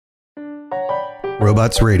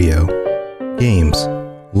Robots Radio. Games,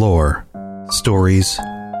 lore, stories,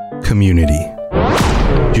 community.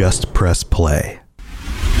 Just press play.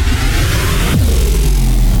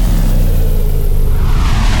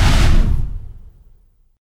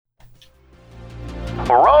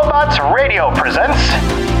 Robots Radio presents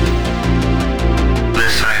the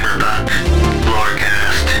Cyberpunk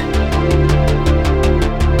Lorecast.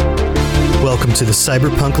 Welcome to the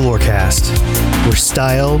Cyberpunk Lorecast, where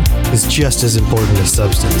style is just as important as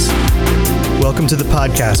substance. Welcome to the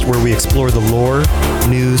podcast where we explore the lore,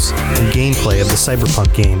 news, and gameplay of the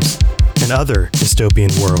Cyberpunk games and other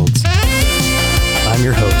dystopian worlds. I'm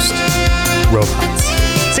your host, Robots.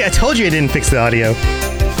 See, I told you I didn't fix the audio.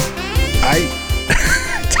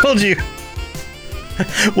 I told you.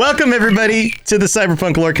 Welcome, everybody, to the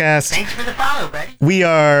Cyberpunk Lorecast. Thanks for the follow, buddy. We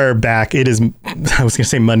are back. It is, I was going to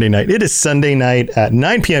say Monday night. It is Sunday night at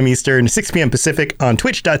 9 p.m. Eastern, 6 p.m. Pacific on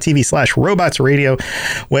twitch.tv/Robots Radio,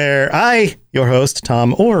 where I, your host,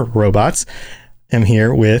 Tom or Robots, am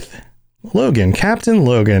here with Logan, Captain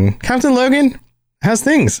Logan. Captain Logan, how's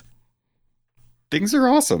things? Things are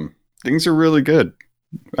awesome. Things are really good.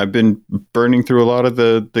 I've been burning through a lot of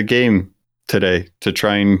the game today to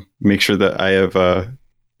try and make sure that I have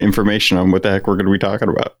information on what the heck we're going to be talking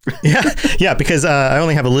about. Yeah, because I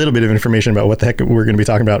only have a little bit of information about what the heck we're going to be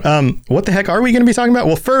talking about. What the heck are we going to be talking about?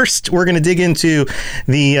 Well, first, we're going to dig into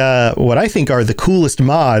the what I think are the coolest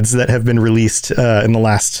mods that have been released in the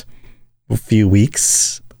last few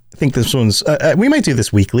weeks. I think this one's we might do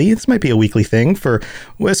this weekly. This might be a weekly thing for,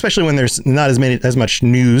 especially when there's not as much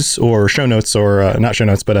news or show notes or not show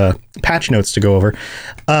notes, but patch notes to go over.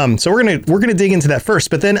 So we're gonna dig into that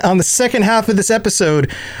first. But then on the second half of this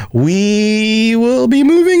episode, we will be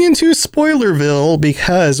moving into Spoilerville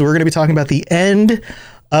because we're gonna be talking about the end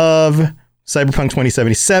of Cyberpunk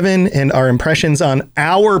 2077 and our impressions on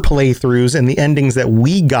our playthroughs and the endings that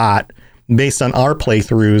we got based on our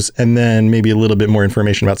playthroughs, and then maybe a little bit more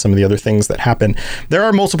information about some of the other things that happen. There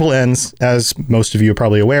are multiple ends, as most of you are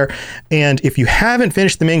probably aware, and if you haven't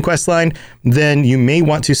finished the main quest line, then you may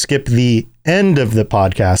want to skip the end of the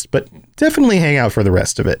podcast, but definitely hang out for the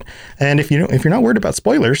rest of it. And if you're not worried about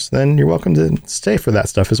spoilers, then you're welcome to stay for that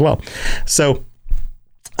stuff as well. So,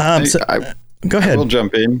 go ahead. I'll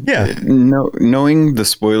jump in. Yeah. Knowing the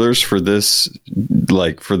spoilers for this,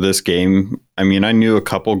 for this game, I mean, I knew a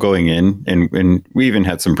couple going in, and we even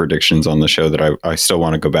had some predictions on the show that I still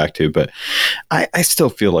want to go back to, but I still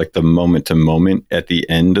feel like the moment to moment at the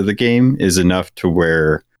end of the game is enough to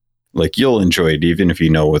where, you'll enjoy it even if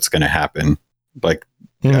you know what's going to happen.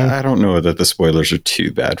 I don't know that the spoilers are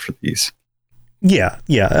too bad for these. Yeah.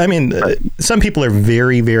 I mean, some people are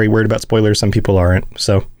very, very worried about spoilers. Some people aren't.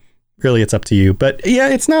 So really, it's up to you. But yeah,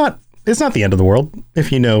 it's not the end of the world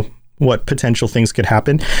if you know what potential things could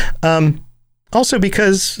happen. Also,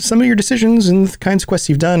 because some of your decisions and the kinds of quests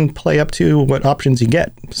you've done play up to what options you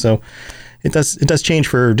get. So it does change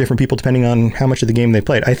for different people depending on how much of the game they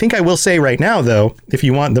played. I think I will say right now, though, if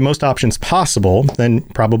you want the most options possible, then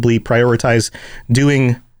probably prioritize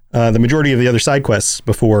doing the majority of the other side quests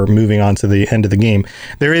before moving on to the end of the game.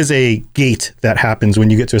 There is a gate that happens when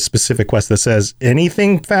you get to a specific quest that says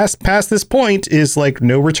anything past this point is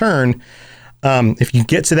no return. If you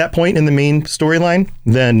get to that point in the main storyline,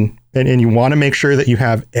 then and you want to make sure that you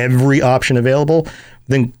have every option available,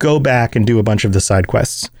 then go back and do a bunch of the side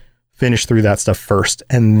quests. Finish through that stuff first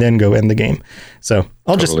and then go end the game. So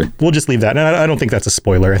we'll just leave that. And I don't think that's a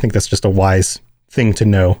spoiler. I think that's just a wise thing to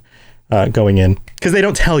know going in, because they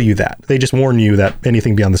don't tell you that. They just warn you that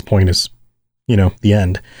anything beyond this point is, the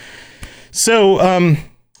end. So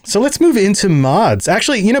let's move into mods.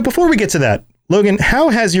 Actually, before we get to that, Logan, how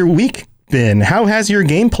has your week been? How has your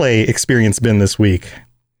gameplay experience been this week?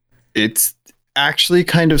 It's actually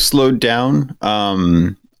kind of slowed down.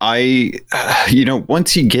 Once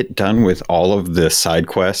you get done with all of the side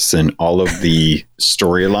quests and all of the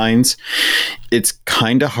storylines, it's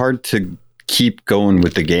kind of hard to keep going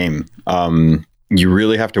with the game. You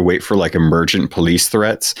really have to wait for emergent police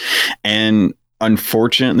threats, and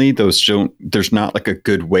unfortunately there's not a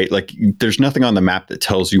good way. There's nothing on the map that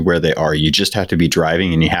tells you where they are. You just have to be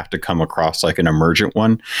driving and you have to come across an emergent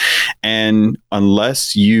one, and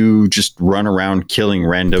unless you just run around killing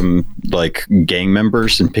random gang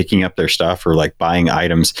members and picking up their stuff or buying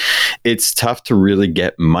items, it's tough to really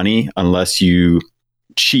get money unless you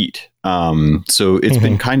cheat. So it's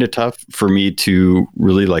been kind of tough for me to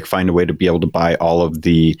really find a way to be able to buy all of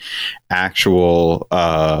the actual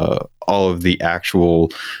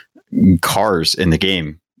cars in the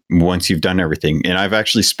game once you've done everything. And I've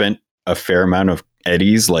actually spent a fair amount of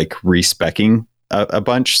eddies respecing a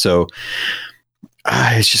bunch. So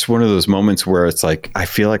it's just one of those moments where it's like, I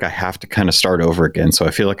feel like I have to kind of start over again. So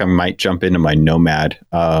I feel like I might jump into my Nomad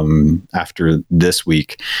after this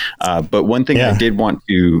week. But one thing I did want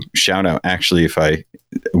to shout out, actually,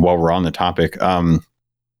 while we're on the topic,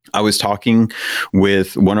 I was talking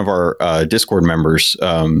with one of our Discord members,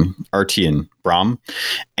 Artian Brahm,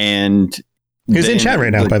 and who's in chat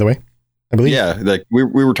right now, by the way, I believe. Yeah, like we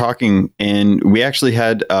were talking, and we actually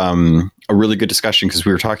had a really good discussion because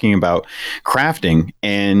we were talking about crafting,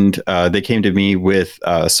 and they came to me with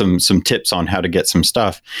some tips on how to get some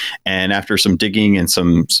stuff. And after some digging and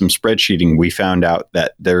some spreadsheeting, we found out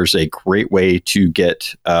that there's a great way to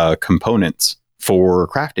get components for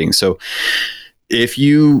crafting. So if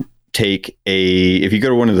you if you go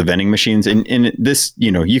to one of the vending machines, and this,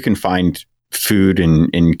 you can find food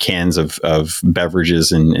and cans of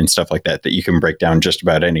beverages and stuff like that you can break down just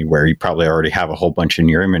about anywhere. You probably already have a whole bunch in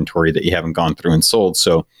your inventory that you haven't gone through and sold.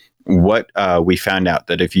 So what we found out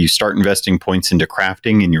that if you start investing points into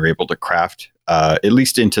crafting and you're able to craft at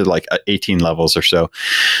least into like 18 levels or so,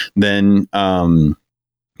 then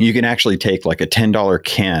you can actually take like a $10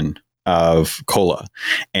 can of cola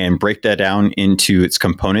and break that down into its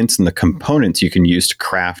components, and the components you can use to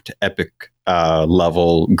craft epic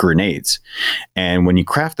level grenades. And when you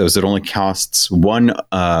craft those, it only costs one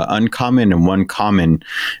uncommon and one common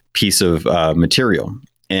piece of material,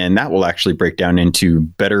 and that will actually break down into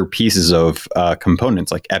better pieces of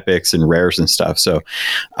components like epics and rares and stuff. So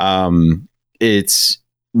it's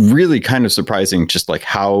really kind of surprising just like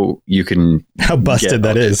how busted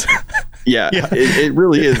that is. Yeah, it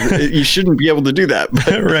really is. You shouldn't be able to do that,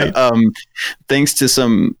 but, right? Thanks to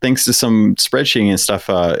some spreadsheeting and stuff,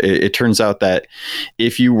 it turns out that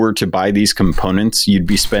if you were to buy these components, you'd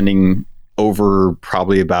be spending over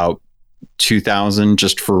probably about 2,000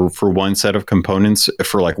 just for one set of components.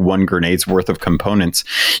 For like one grenade's worth of components,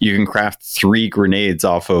 you can craft 3 grenades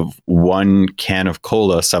off of one can of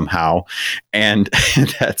cola somehow, and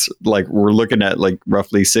that's like, we're looking at like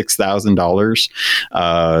roughly $6,000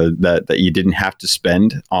 that you didn't have to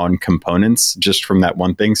spend on components just from that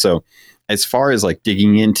one thing. So as far as like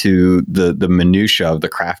digging into the minutia of the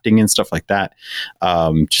crafting and stuff like that,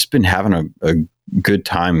 just been having a good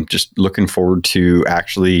time, just looking forward to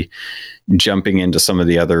actually jumping into some of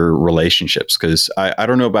the other relationships. Because I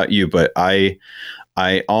don't know about you, but I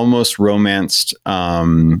almost romanced 2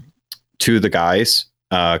 of the guys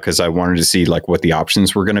because I wanted to see like what the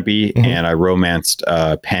options were going to be. Mm-hmm. And I romanced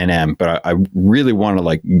Pan Am, but I really want to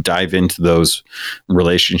like dive into those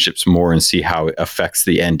relationships more and see how it affects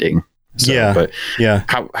the ending. So,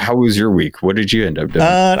 how was your week? What did you end up doing?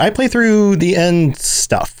 I played through the end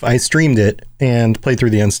stuff. I streamed it and played through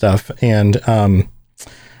the end stuff, and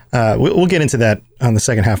we'll get into that on the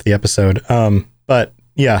second half of the episode. But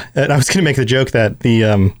yeah, I was going to make the joke that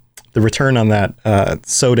the return on that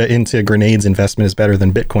soda into grenades investment is better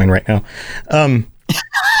than Bitcoin right now,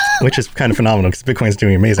 which is kind of phenomenal because Bitcoin's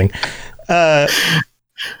doing amazing.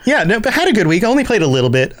 Yeah, no, but had a good week. I only played a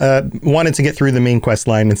little bit. Wanted to get through the main quest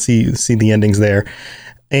line and see the endings there.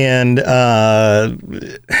 And the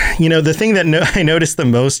thing that I noticed the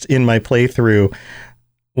most in my playthrough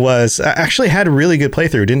was I actually had a really good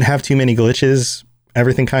playthrough. Didn't have too many glitches.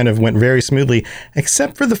 Everything kind of went very smoothly,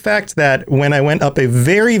 except for the fact that when I went up a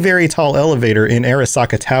very, very tall elevator in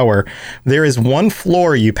Arasaka Tower, there is one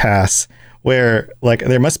floor you pass where like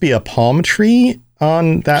there must be a palm tree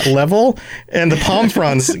on that level, and the palm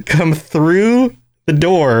fronds come through the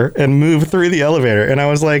door and move through the elevator. And I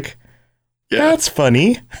was like, that's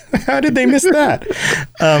funny. How did they miss that?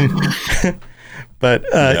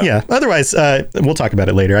 Otherwise, we'll talk about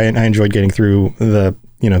it later. I enjoyed getting through the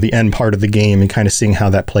end part of the game and kind of seeing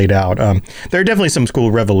how that played out. There are definitely some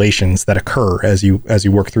cool revelations that occur as you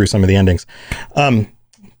work through some of the endings.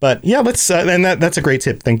 But yeah, let's and that's a great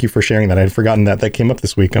tip. Thank you for sharing that. I had forgotten that came up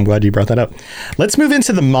this week. I'm glad you brought that up. Let's move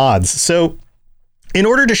into the mods. So in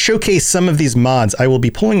order to showcase some of these mods, I will be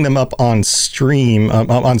pulling them up on screen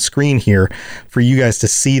here for you guys to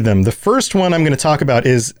see them. The first one I'm going to talk about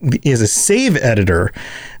is a save editor.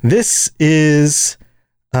 This is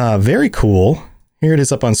very cool. Here it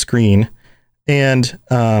is up on screen. And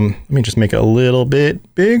let me just make it a little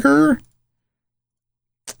bit bigger.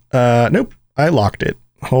 Nope, I locked it.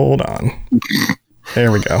 Hold on.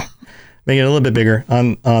 There we go. Make it a little bit bigger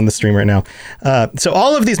on the stream right now. So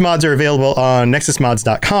all of these mods are available on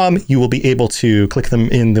nexusmods.com. You will be able to click them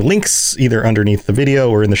in the links either underneath the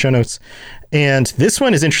video or in the show notes. And this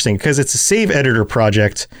one is interesting because it's a save editor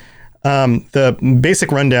project. The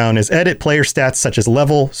basic rundown is edit player stats such as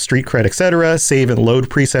level, street cred, etc. Save and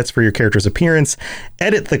load presets for your character's appearance.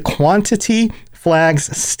 Edit the quantity, flags,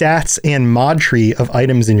 stats, and mod tree of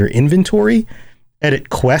items in your inventory. edit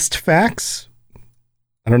quest facts.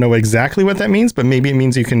 I don't know exactly what that means, but maybe it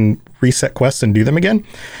means you can reset quests and do them again.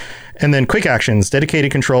 And then quick actions,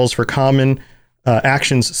 dedicated controls for common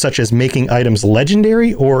actions such as making items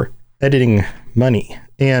legendary or editing money.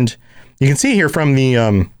 And you can see here from the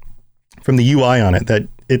UI on it that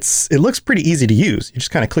it looks pretty easy to use. You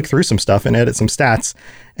just kind of click through some stuff and edit some stats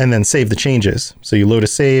and then save the changes. So you load a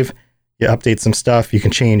save, you update some stuff. You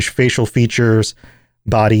can change facial features,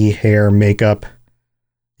 body, hair, makeup.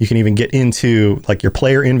 You can even get into like your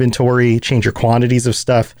player inventory, change your quantities of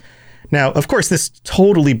stuff. Now, of course, this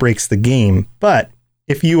totally breaks the game, but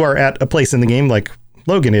if you are at a place in the game like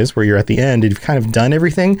Logan is, where you're at the end and you've kind of done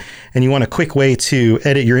everything and you want a quick way to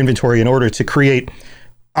edit your inventory in order to create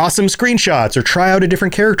awesome screenshots or try out a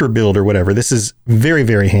different character build or whatever, this is very,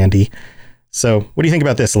 very handy. So what do you think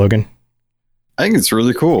about this, Logan? I think it's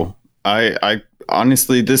really cool. I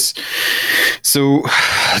honestly,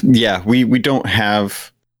 we don't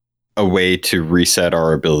have a way to reset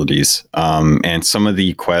our abilities. And some of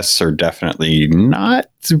the quests are definitely not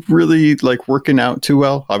really like working out too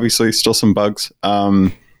well. Obviously still some bugs.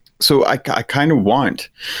 So I kind of want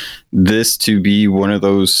this to be one of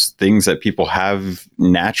those things that people have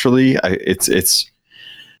naturally.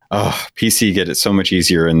 PC get it so much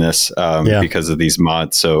easier in this because of these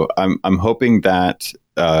mods. So I'm hoping that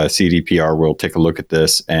CDPR will take a look at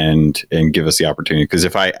this and give us the opportunity. Because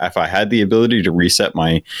if I had the ability to reset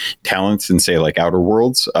my talents in, say, like Outer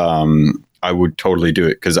Worlds, I would totally do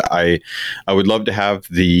it, because I would love to have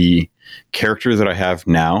the character that I have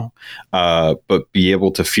now, but be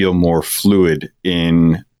able to feel more fluid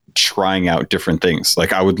in trying out different things.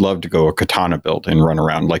 Like I would love to go a katana build and run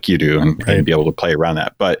around like you do and be able to play around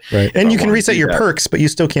that. But and you can reset your perks, but you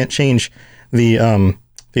still can't change the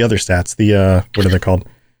other stats. The what are they called?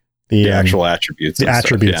 The actual attributes. The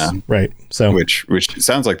attributes, stuff, right? So which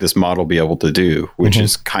sounds like this mod will be able to do, which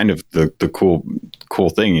is kind of the cool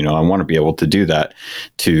thing. You know, I want to be able to do that,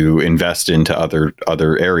 to invest into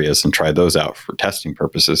other areas and try those out for testing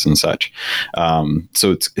purposes and such.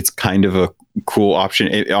 So it's kind of a cool option.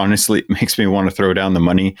 It honestly makes me want to throw down the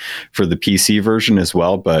money for the PC version as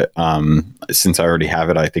well. But since I already have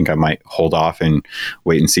it, I think I might hold off and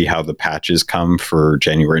wait and see how the patches come for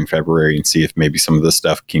January and February, and see if maybe some of this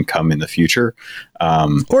stuff can come in the future.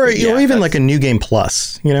 Or even like a new game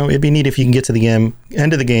plus. You know, it'd be neat if you can get to the end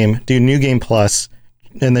of the game, do new game plus,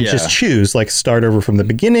 and then just choose, like, start over from the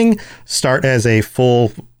beginning, start as a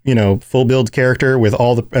full build character with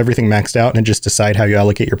everything maxed out, and just decide how you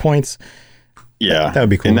allocate your points. Yeah, that would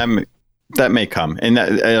be cool. And that may come. And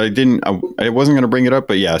that I wasn't going to bring it up,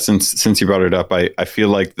 but yeah, since you brought it up, I feel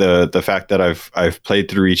like the fact that I've played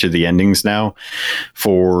through each of the endings now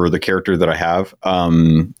for the character that I have,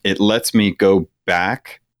 it lets me go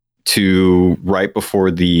back to right before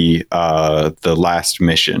the last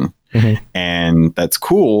mission. Mm-hmm. And that's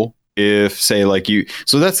cool. If, say, like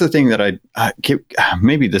so that's the thing that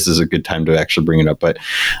maybe this is a good time to actually bring it up, but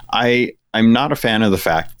I'm not a fan of the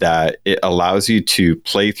fact that it allows you to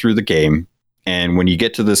play through the game, and when you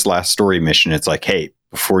get to this last story mission, it's like, hey,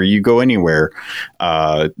 before you go anywhere,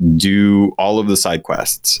 do all of the side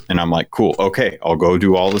quests. And I'm like, cool, okay, I'll go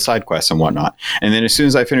do all the side quests and whatnot. And then as soon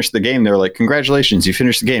as I finish the game, they're like, congratulations, you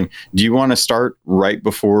finished the game. Do you want to start right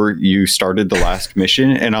before you started the last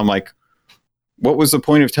mission? And I'm like, what was the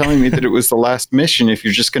point of telling me that it was the last mission if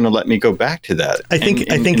you're just going to let me go back to that? I think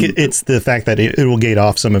it's the fact that it will gate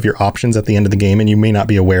off some of your options at the end of the game, and you may not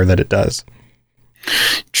be aware that it does.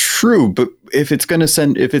 True, but if it's going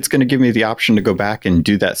to give me the option to go back and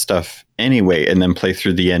do that stuff anyway, and then play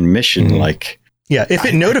through the end mission, if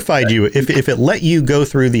it notified you, if it let you go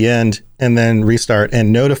through the end and then restart,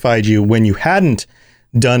 and notified you when you hadn't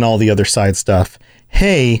done all the other side stuff,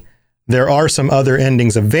 hey, there are some other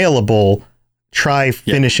endings available. Try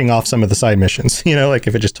finishing off some of the side missions. Like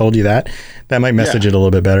if it just told you that might message it a little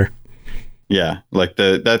bit better. Yeah, like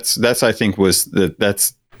that's I think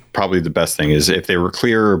that's probably the best thing, is if they were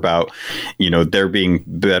clearer about there being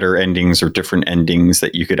better endings or different endings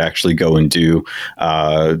that you could actually go and do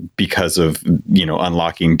because of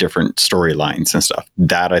unlocking different storylines and stuff.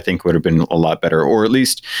 That I think would have been a lot better, or at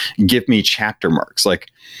least give me chapter marks. Like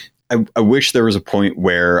I wish there was a point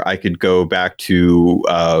where I could go back to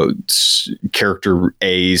character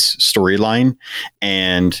A's storyline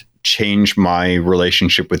and change my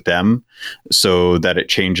relationship with them so that it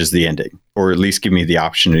changes the ending, or at least give me the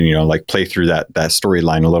option to, play through that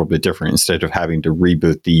storyline a little bit different instead of having to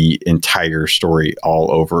reboot the entire story all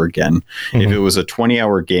over again. Mm-hmm. If it was a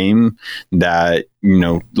 20-hour game that,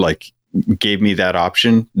 gave me that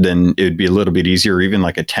option, then it would be a little bit easier. Even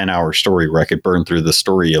like a 10-hour story where I could burn through the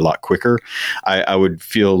story a lot quicker. I would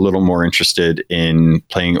feel a little more interested in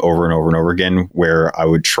playing over and over and over again, where I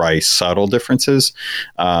would try subtle differences.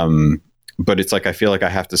 But it's like, I feel like I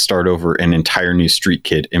have to start over an entire new Street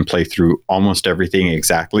Kid and play through almost everything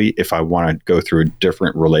exactly if I want to go through a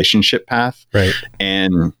different relationship path. Right.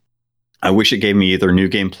 And I wish it gave me either New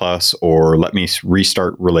Game Plus or let me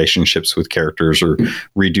restart relationships with characters or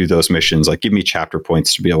redo those missions. Like, give me chapter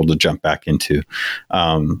points to be able to jump back into.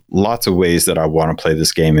 Lots of ways that I want to play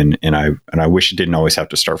this game, and I wish it didn't always have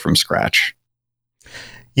to start from scratch.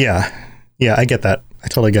 Yeah, I get that. I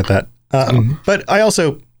totally get that. But I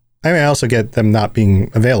also get them not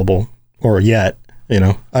being available or yet. You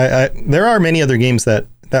know, there are many other games that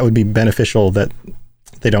would be beneficial that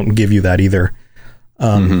they don't give you that either.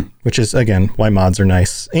 Which is, again, why mods are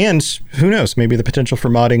nice. And who knows, maybe the potential for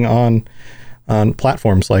modding on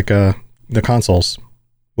platforms like the consoles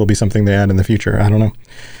will be something they add in the future. I don't know.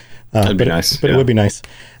 That'd be nice. But it would be nice.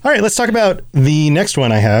 All right, let's talk about the next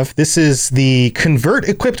one I have. This is the Convert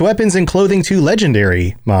Equipped Weapons and Clothing to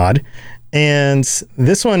Legendary mod. And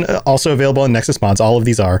this one also available on Nexus Mods. All of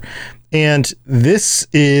these are. And this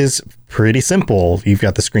is pretty simple. You've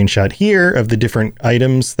got the screenshot here of the different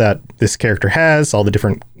items that this character has, all the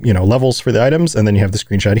different, levels for the items. And then you have the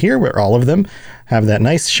screenshot here where all of them have that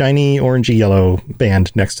nice shiny orangey yellow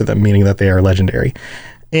band next to them, meaning that they are legendary.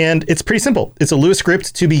 And it's pretty simple. It's a Lua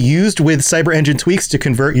script to be used with Cyber Engine tweaks to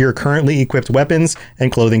convert your currently equipped weapons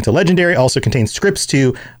and clothing to legendary. Also contains scripts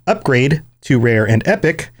to upgrade to rare and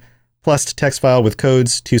epic, plus text file with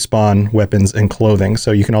codes to spawn weapons and clothing.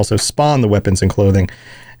 So you can also spawn the weapons and clothing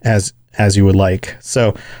as you would like.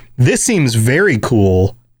 So this seems very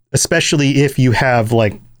cool, especially if you have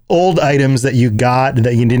like old items that you got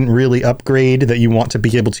that you didn't really upgrade that you want to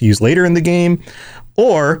be able to use later in the game.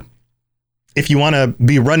 Or if you want to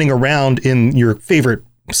be running around in your favorite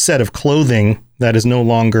set of clothing that is no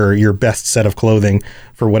longer your best set of clothing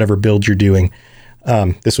for whatever build you're doing,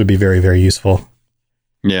 this would be very, very useful.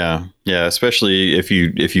 Yeah, especially if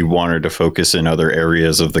you wanted to focus in other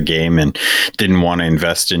areas of the game and didn't want to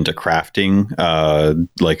invest into crafting,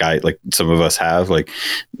 like some of us have. Like,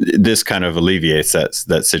 this kind of alleviates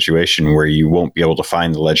that situation where you won't be able to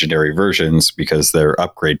find the legendary versions because they're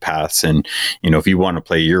upgrade paths. And if you want to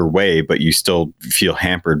play your way, but you still feel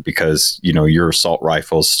hampered because your assault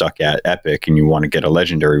rifle's stuck at epic and you want to get a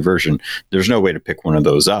legendary version, there's no way to pick one of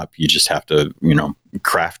those up. You just have to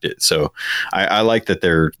craft it. So I like that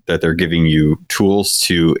they're giving you tools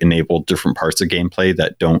to enable different parts of gameplay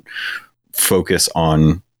that don't focus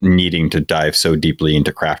on needing to dive so deeply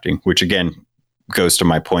into crafting, which again goes to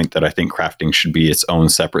my point that I think crafting should be its own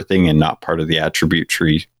separate thing and not part of the attribute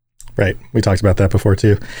tree. Right. We talked about that before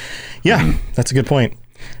too. Yeah, That's a good point.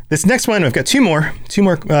 This next one, I've got two more.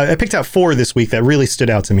 I picked out 4 this week that really stood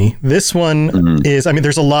out to me. This one is,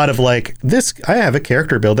 there's a lot of like this. I have a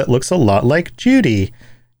character build that looks a lot like Judy.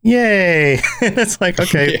 Yay. It's like,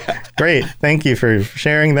 okay, great. Thank you for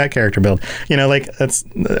sharing that character build. That's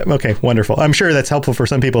okay. Wonderful. I'm sure that's helpful for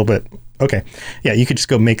some people, but okay. Yeah. You could just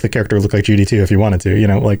go make the character look like Judy too, if you wanted to,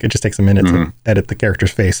 it just takes a minute to edit the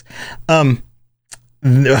character's face.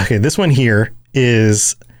 Okay. This one here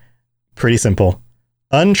is pretty simple.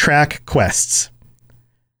 Untrack quests.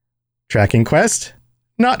 Tracking quest,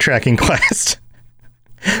 not tracking quest.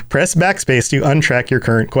 Press backspace to untrack your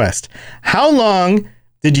current quest. How long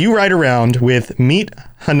did you ride around with Meet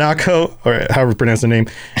Hanako, or however you pronounce the name,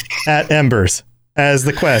 at Embers as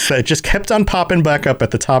the quest that just kept on popping back up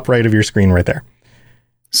at the top right of your screen right there?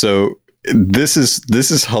 So this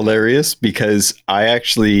is hilarious because I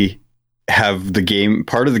actually have the game,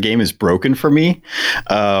 part of the game is broken for me.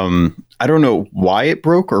 I don't know why it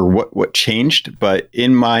broke or what changed, but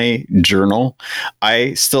in my journal,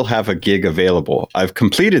 I still have a gig available. I've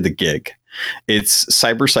completed the gig. It's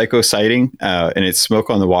Cyber Psycho Sighting, and it's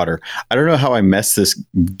Smoke on the Water. I don't know how I messed this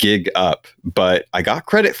gig up, but I got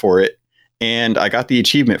credit for it, and I got the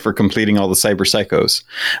achievement for completing all the Cyber Psychos.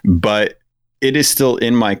 But it is still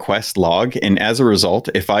in my quest log, and as a result,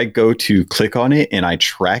 if I go to click on it and I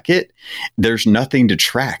track it, there's nothing to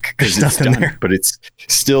track because it's done, there. But it's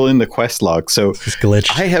still in the quest log. So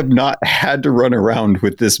glitch. I have not had to run around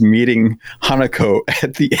with this meeting Hanako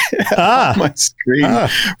at the end of my screen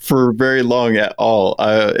for very long at all.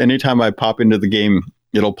 Anytime I pop into the game,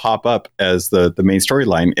 it'll pop up as the main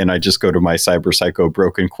storyline, and I just go to my Cyber Psycho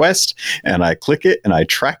broken quest and I click it and I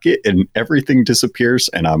track it and everything disappears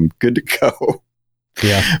and I'm good to go.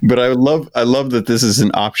 Yeah. But I love that this is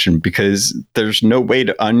an option because there's no way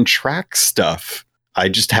to untrack stuff. I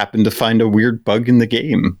just happened to find a weird bug in the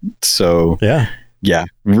game. So yeah, Yeah,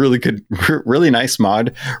 really good, really nice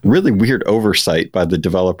mod. Really weird oversight by the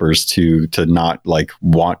developers to not like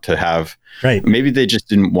want to have. Right. Maybe they just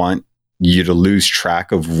didn't want you to lose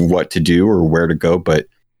track of what to do or where to go, but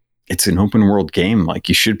it's an open world game. Like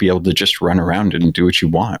you should be able to just run around and do what you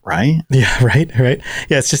want, right? Yeah, right.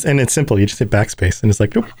 Yeah, it's just, and it's simple. You just hit backspace and it's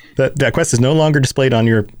like, nope, that quest is no longer displayed on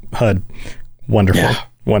your HUD. Wonderful. Yeah.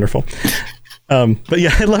 Wonderful. But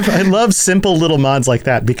yeah, I love simple little mods like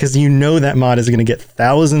that because you know that mod is going to get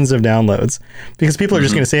thousands of downloads because people are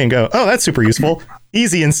just going to say and go, oh, that's super useful.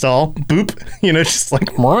 Easy install. Boop. Just like,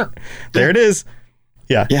 there it is.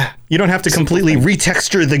 Yeah. Yeah. You don't have to completely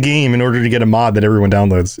retexture the game in order to get a mod that everyone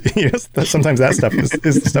downloads. Sometimes that stuff is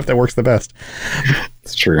the stuff that works the best.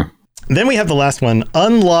 It's true. Then we have the last one,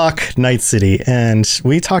 Unlock Night City. And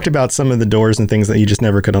we talked about some of the doors and things that you just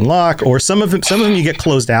never could unlock, or some of them you get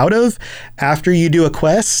closed out of after you do a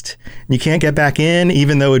quest. You can't get back in,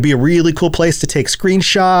 even though it'd be a really cool place to take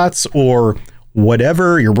screenshots or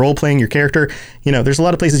whatever, you're role playing your character. There's a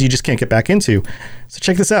lot of places you just can't get back into. So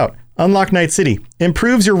check this out. Unlock Night City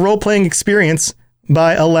improves your role playing experience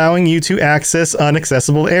by allowing you to access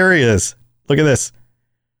inaccessible areas. Look at this.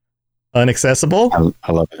 Unaccessible.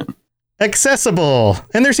 I love it. Accessible.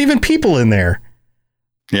 And there's even people in there.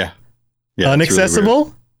 Yeah. Unaccessible.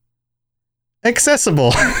 Really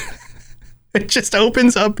accessible. It just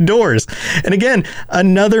opens up doors. And again,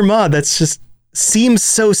 another mod that's just seems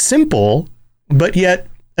so simple, but yet,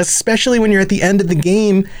 especially when you're at the end of the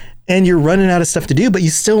game and you're running out of stuff to do, but you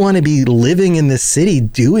still want to be living in this city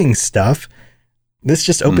doing stuff, this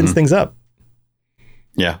just opens things up.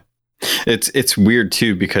 Yeah. It's weird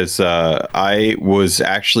too, because I was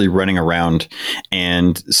actually running around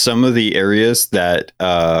and some of the areas that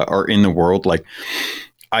are in the world, like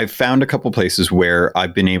I've found a couple places where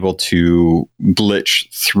I've been able to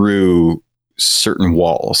glitch through certain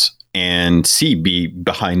walls and be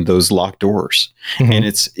behind those locked doors. And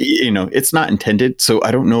it's, it's not intended. So I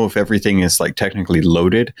don't know if everything is like technically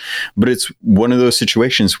loaded, but it's one of those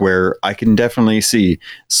situations where I can definitely see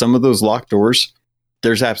some of those locked doors.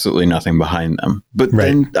 There's absolutely nothing behind them, but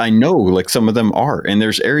then I know like some of them are, and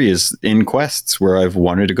there's areas in quests where I've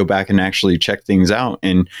wanted to go back and actually check things out.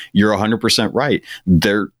 And you're 100% right.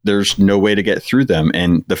 There's no way to get through them.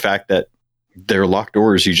 And the fact that they're locked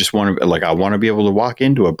doors, you just want to I want to be able to walk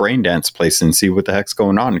into a brain dance place and see what the heck's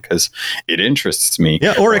going on because it interests me.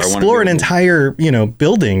 Yeah. Or explore an entire,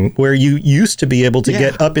 building where you used to be able to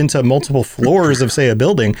get up into multiple floors of say a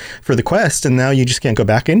building for the quest. And now you just can't go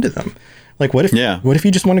back into them. Like what if you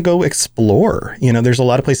just want to go explore? There's a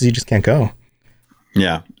lot of places you just can't go.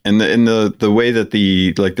 Yeah. And the way that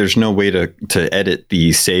there's no way to edit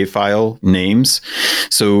the save file names.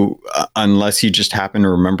 So unless you just happen to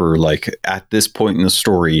remember, like at this point in the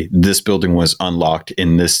story, this building was unlocked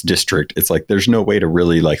in this district. It's like, there's no way to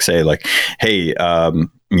really like say like, hey,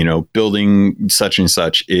 building such and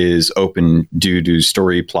such is open due to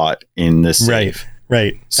story plot in this save.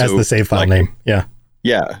 Right. So, as the save file name. Yeah.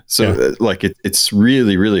 Yeah. So it's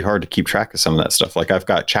really, really hard to keep track of some of that stuff. Like I've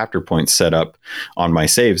got chapter points set up on my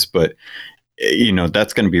saves, but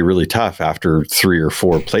that's going to be really tough after 3 or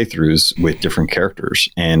 4 playthroughs with different characters.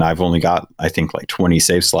 And I've only got, I think, like 20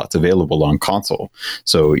 save slots available on console.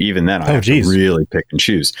 So even then I have to really pick and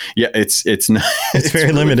choose. Yeah. It's not, it's very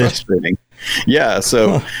really limited. Frustrating. Yeah.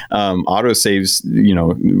 So auto saves,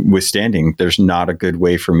 withstanding, there's not a good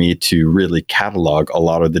way for me to really catalog a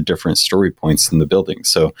lot of the different story points in the building.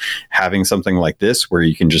 So having something like this where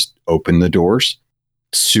you can just open the doors,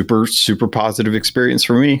 super, super positive experience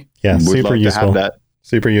for me. Yeah. Would super love useful. to have that.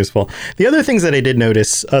 Super useful. The other things that I did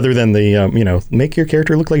notice, other than the, make your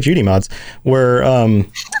character look like Judy mods, were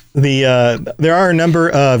there are a number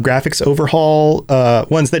of graphics overhaul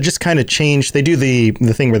ones that just kind of change. They do the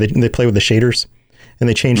thing where they play with the shaders and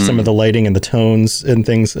they change some of the lighting and the tones and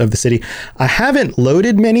things of the city. I haven't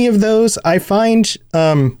loaded many of those. I find,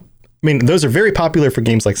 those are very popular for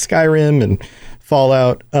games like Skyrim and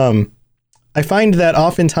Fallout. I find that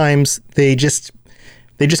oftentimes they just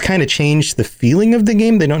kind of change the feeling of the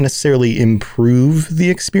game. They don't necessarily improve the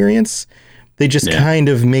experience. They just kind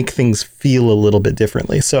of make things feel a little bit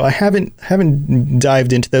differently. So I haven't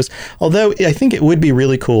dived into those. Although I think it would be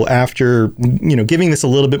really cool after, giving this a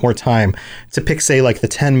little bit more time to pick, say, like the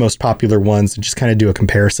 10 most popular ones and just kind of do a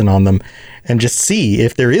comparison on them and just see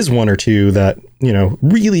if there is one or two that,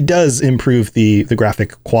 really does improve the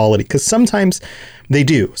graphic quality. Because sometimes they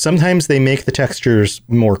do. Sometimes they make the textures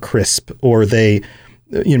more crisp, or they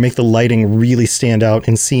make the lighting really stand out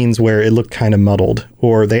in scenes where it looked kind of muddled,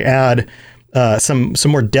 or they add some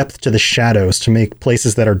more depth to the shadows to make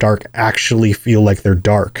places that are dark actually feel like they're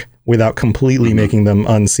dark without completely making them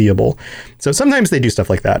unseeable. So sometimes they do stuff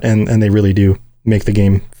like that, and they really do make the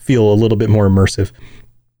game feel a little bit more immersive.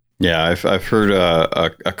 Yeah, I've heard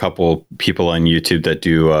a couple people on YouTube that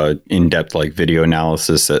do in-depth like video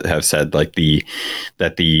analysis that have said like the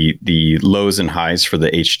lows and highs for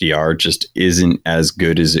the HDR just isn't as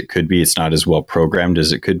good as it could be. It's not as well programmed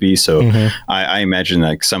as it could be. So I imagine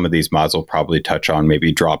that some of these mods will probably touch on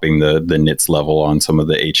maybe dropping the nits level on some of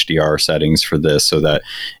the HDR settings for this, so that,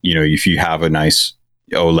 you know, if you have a nice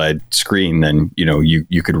OLED screen, then, you know,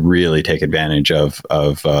 you could really take advantage of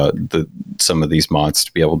some of these mods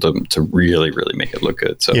to be able to really make it look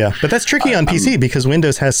good. So yeah, but that's tricky on PC because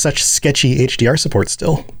Windows has such sketchy HDR support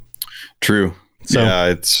still. True. So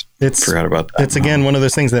yeah, it's forgot about that. It's again one of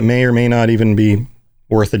those things that may or may not even be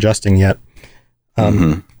worth adjusting yet.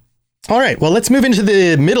 All right, well, let's move into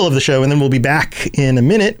the middle of the show, and then we'll be back in a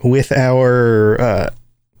minute with our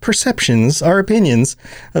perceptions, our opinions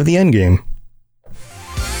of the end game.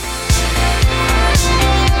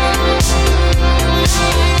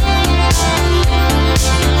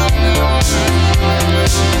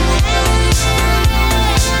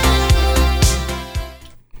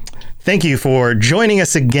 Thank you for joining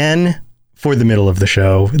us again for the middle of the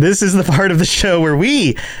show. This is the part of the show where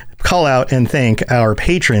we call out and thank our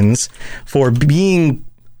patrons for being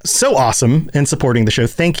so awesome and supporting the show.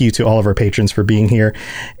 Thank you to all of our patrons for being here.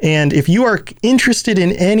 And if you are interested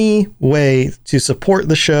in any way to support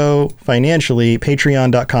the show financially,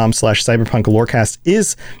 patreon.com/cyberpunklorecast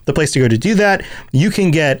is the place to go to do that. You can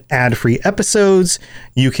get ad-free episodes.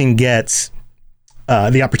 You can get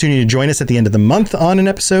the opportunity to join us at the end of the month on an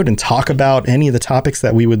episode and talk about any of the topics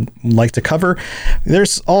that we would like to cover.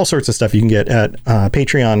 There's all sorts of stuff you can get at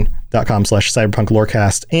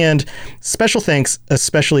patreon.com/cyberpunklorecast. And special thanks,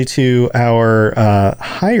 especially to our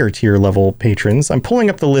higher tier level patrons. I'm pulling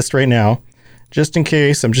up the list right now, just in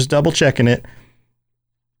case. I'm just double checking it.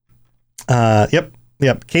 Yep.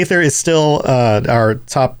 Kather is still our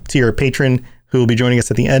top tier patron who will be joining us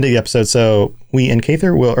at the end of the episode. So we and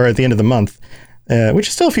Kather will, or at the end of the month, which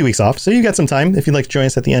is still a few weeks off. So you got some time if you'd like to join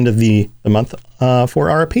us at the end of the month for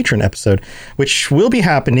our patron episode, which will be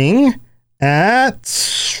happening on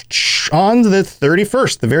the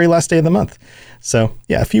 31st, the very last day of the month. So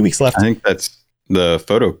yeah, a few weeks left. I think that's the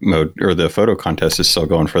photo mode, or the photo contest is still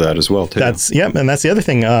going for that as well too. And that's the other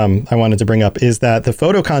thing I wanted to bring up is that the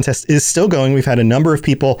photo contest is still going. We've had a number of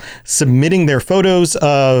people submitting their photos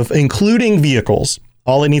of including vehicles.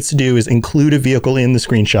 All it needs to do is include a vehicle in the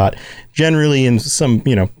screenshot, generally in some,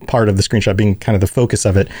 part of the screenshot being kind of the focus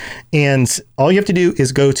of it. And all you have to do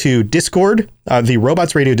is go to Discord, the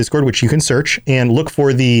Robots Radio Discord, which you can search, and look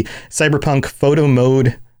for the Cyberpunk photo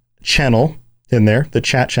mode channel in there, the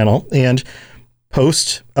chat channel, and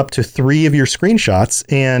post up to 3 of your screenshots,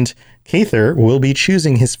 and Kather will be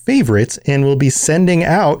choosing his favorites and will be sending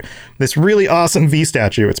out this really awesome V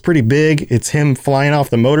statue. It's pretty big. It's him flying off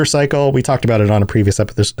the motorcycle. We talked about it on a previous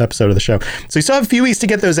episode of the show. So you still have a few weeks to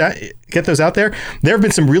get those out there. There have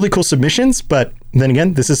been some really cool submissions, but then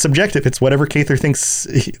again, this is subjective. It's whatever Kather thinks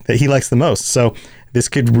that he likes the most. So this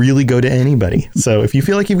could really go to anybody. So if you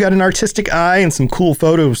feel like you've got an artistic eye and some cool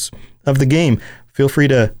photos of the game, feel free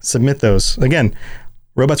to submit those. Again,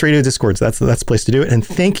 Robots Radio Discords, that's the place to do it. And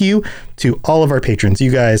thank you to all of our patrons.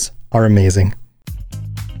 You guys are amazing.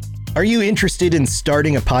 Are you interested in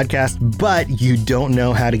starting a podcast, but you don't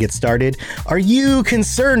know how to get started? Are you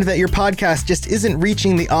concerned that your podcast just isn't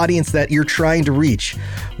reaching the audience that you're trying to reach?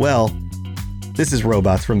 Well, this is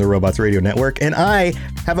Robots from the Robots Radio Network, and I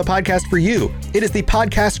have a podcast for you. It is the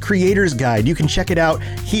Podcast Creators Guide. You can check it out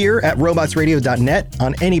here at robotsradio.net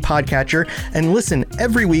on any podcatcher and listen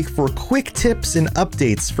every week for quick tips and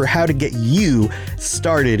updates for how to get you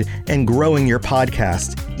started and growing your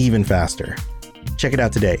podcast even faster. Check it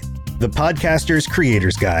out today. The Podcaster's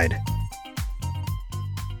Creators Guide.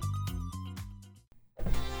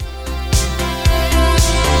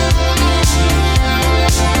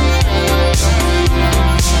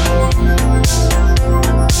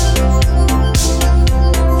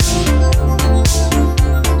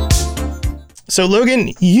 So,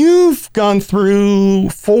 Logan, you've gone through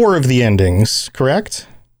 4 of the endings, correct?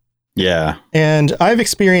 Yeah. And I've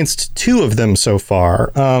experienced 2 of them so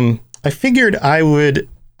far. I figured I want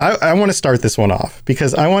to start this one off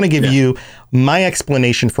because I want to give you my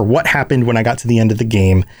explanation for what happened when I got to the end of the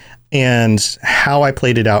game and how I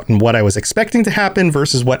played it out and what I was expecting to happen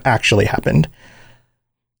versus what actually happened.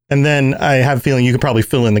 And then I have a feeling you could probably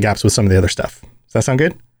fill in the gaps with some of the other stuff. Does that sound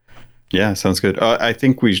good? Yeah, sounds good. I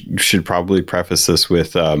think we should probably preface this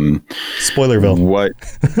with Spoilerville. What?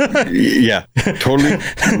 Yeah, totally.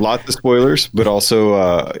 Lots of spoilers, but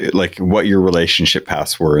also like what your relationship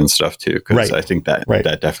paths were and stuff too. Because I think that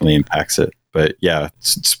that definitely impacts it. But yeah,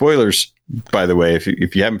 spoilers. By the way,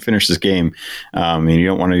 if you haven't finished this game and you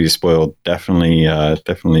don't want to be spoiled, definitely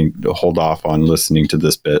hold off on listening to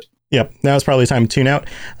this bit. Yep, now is probably time to tune out.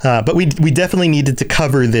 But we definitely needed to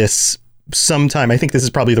cover this sometime. I think this is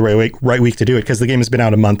probably the right week to do it because the game has been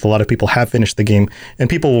out a month. A lot of people have finished the game, and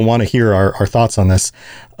people will want to hear our thoughts on this.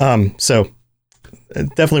 So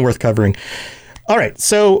definitely worth covering. All right,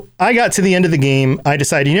 so I got to the end of the game. I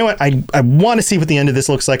decided, you know what? I want to see what the end of this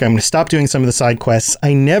looks like. I'm going to stop doing some of the side quests.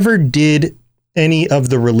 I never did any of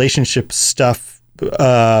the relationship stuff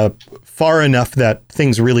far enough that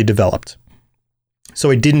things really developed. So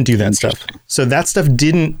I didn't do that stuff. So that stuff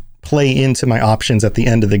didn't play into my options at the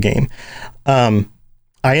end of the game. I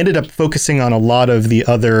ended up focusing on a lot of the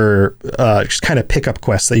other just kind of pickup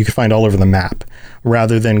quests that you could find all over the map,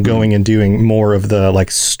 rather than going and doing more of the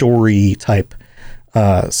like story type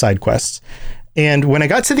side quests. And when I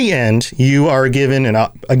got to the end, you are given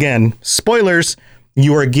again, spoilers,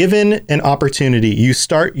 you are given an opportunity.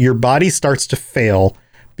 Your body starts to fail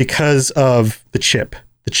because of the chip.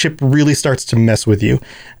 The chip really starts to mess with you.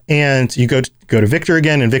 And you go to Victor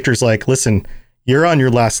again, and Victor's like, listen, you're on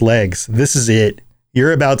your last legs. This is it.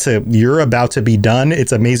 You're about to be done.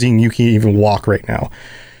 It's amazing you can even walk right now.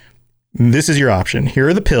 This is your option. Here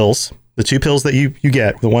are the pills, the 2 pills that you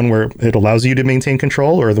get, the one where it allows you to maintain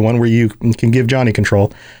control, or the one where you can give Johnny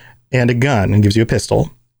control, and a gun, and gives you a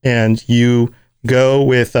pistol. And you go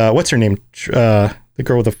with, what's her name? The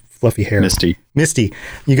girl with the fluffy hair. Misty.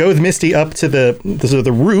 You go with Misty up to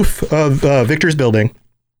the roof of Victor's building,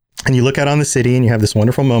 and you look out on the city, and you have this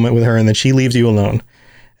wonderful moment with her, and then she leaves you alone.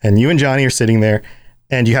 And you and Johnny are sitting there,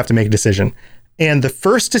 and you have to make a decision. And the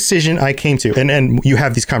first decision I came to, and you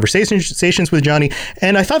have these conversations with Johnny,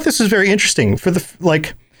 and I thought this was very interesting.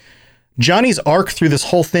 Johnny's arc through this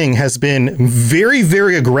whole thing has been very,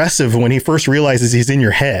 very aggressive when he first realizes he's in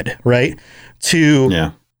your head, right?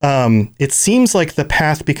 It seems like the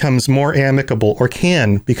path becomes more amicable, or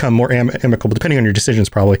can become more amicable, depending on your decisions,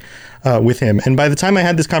 probably, with him. And by the time I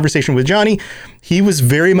had this conversation with Johnny, he was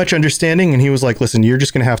very much understanding, and he was like, listen, you're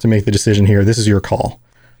just going to have to make the decision here. This is your call.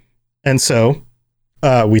 And so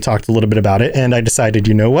we talked a little bit about it, and I decided,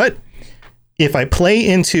 you know what? If I play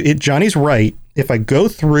into it, Johnny's right. If I go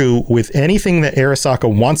through with anything that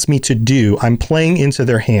Arasaka wants me to do, I'm playing into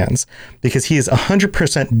their hands, because he is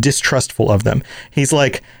 100% distrustful of them. He's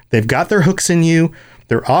like, they've got their hooks in you.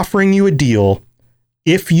 They're offering you a deal.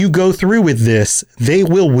 If you go through with this, they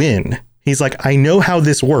will win. He's like, I know how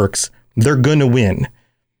this works. They're going to win.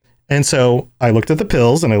 And so I looked at the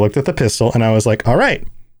pills and I looked at the pistol, and I was like, all right,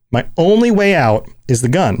 my only way out is the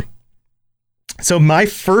gun. So my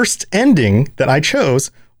first ending that I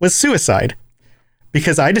chose was suicide,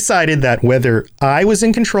 because I decided that whether I was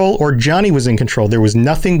in control or Johnny was in control, there was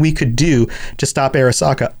nothing we could do to stop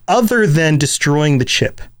Arasaka other than destroying the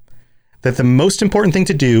chip. That the most important thing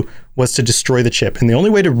to do was to destroy the chip. And the only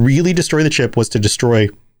way to really destroy the chip was to destroy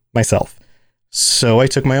myself. So I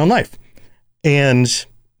took my own life. And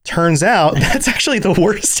turns out that's actually the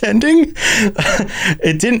worst ending.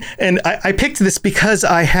 It didn't. And I picked this because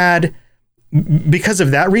of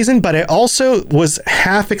that reason, but I also was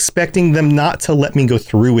half expecting them not to let me go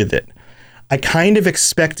through with it. I kind of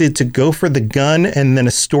expected to go for the gun and then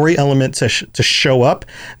a story element to show up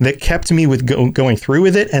that kept me with going through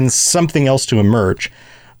with it, and something else to emerge.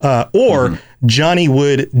 Johnny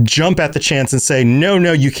would jump at the chance and say, no,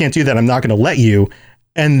 you can't do that. I'm not going to let you.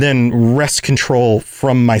 And then wrest control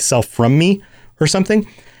from myself from me or something.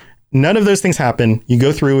 None of those things happen. You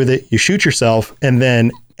go through with it, you shoot yourself, and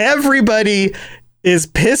then everybody is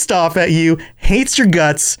pissed off at you, hates your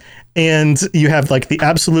guts, and you have like the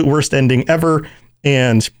absolute worst ending ever.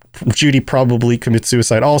 And Judy probably commits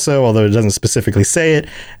suicide also, although it doesn't specifically say it.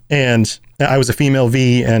 And I was a female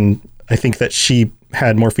V, and I think that she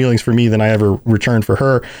had more feelings for me than I ever returned for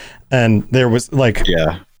her. And there was like...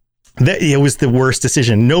 Yeah. It was the worst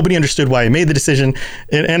decision. Nobody understood why I made the decision.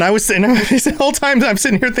 And I was the whole time I'm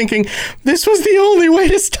sitting here thinking, this was the only way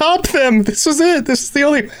to stop them. This was it. This is the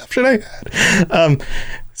only option I had.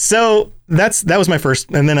 So that was my first.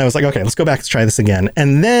 And then I was like, okay, let's go back and try this again.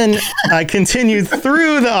 And then I continued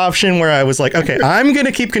through the option where I was like, okay, I'm going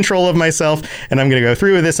to keep control of myself, and I'm going to go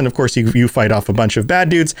through with this. And of course you fight off a bunch of bad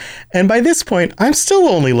dudes. And by this point, I'm still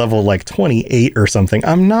only level like 28 or something.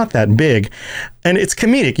 I'm not that big. And it's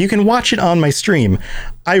comedic. You can watch it on my stream.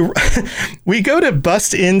 We go to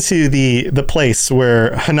bust into the place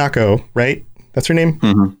where Hanako, right? that's her name,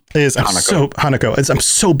 is Hanako. I'm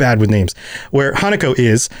so bad with names. Where Hanako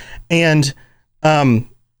is, and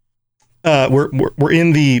we're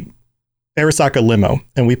in the Arasaka limo,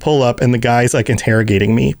 and we pull up, and the guy's like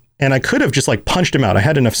interrogating me, and I could have just like punched him out. I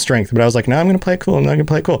had enough strength, but I was like, no, I'm gonna play it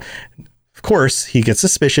cool. Of course, he gets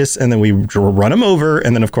suspicious, and then we run him over,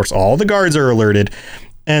 and then of course all the guards are alerted,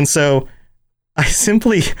 and so I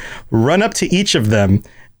simply run up to each of them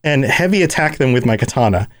and heavy attack them with my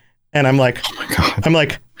katana. And I'm like, oh my God. I'm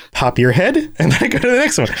like, pop your head. And then I go to the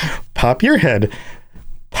next one. Pop your head.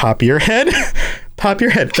 Pop your head. Pop your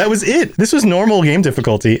head. That was it. This was normal game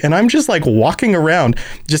difficulty. And I'm just like walking around,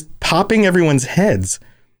 just popping everyone's heads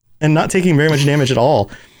and not taking very much damage at all.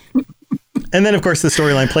 And then, of course, the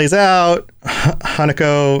storyline plays out.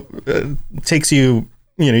 Hanako takes you,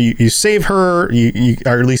 you save her, you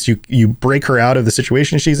or at least you break her out of the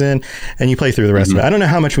situation she's in, and you play through the rest of it. I don't know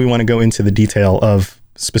how much we want to go into the detail of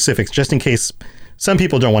specifics, just in case some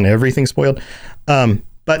people don't want everything spoiled.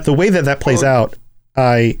 But the way that plays out,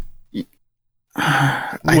 what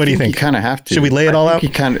do you think? You kind of have to. Should we lay it all out?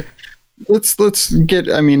 Let's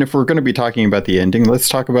get. I mean, if we're going to be talking about the ending, let's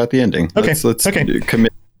talk about the ending. Okay. Let's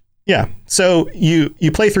commit. Yeah. So you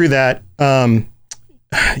play through that.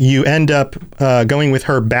 You end up going with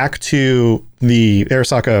her back to the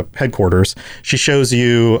Arasaka headquarters. She shows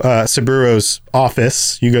you Saburo's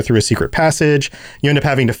office. You go through a secret passage. You end up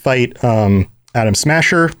having to fight Adam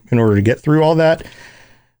Smasher in order to get through all that,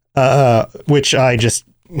 which I just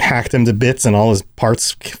hacked him to bits, and all his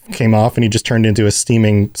parts came off, and he just turned into a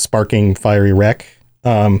steaming, sparking, fiery wreck.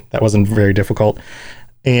 That wasn't very difficult.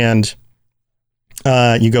 And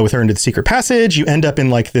you go with her into the secret passage. You end up in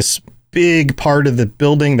like this big part of the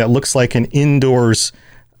building that looks like an indoors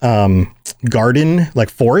garden, like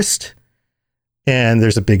forest. And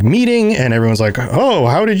there's a big meeting, and everyone's like, oh,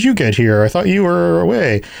 how did you get here? I thought you were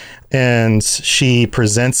away. And she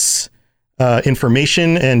presents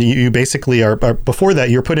information, and you basically are before that,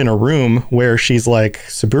 you're put in a room where she's like,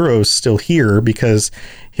 Saburo's still here because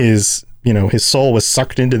his soul was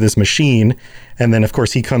sucked into this machine. And then, of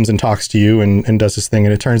course, he comes and talks to you and does his thing.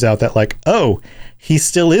 And it turns out that, like, oh, he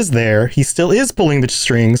still is there. He still is pulling the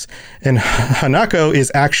strings. And Hanako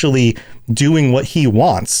is actually doing what he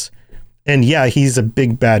wants. And yeah, he's a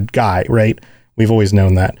big bad guy, right? We've always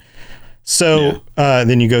known that. So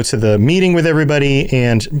then you go to the meeting with everybody.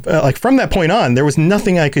 And like from that point on, there was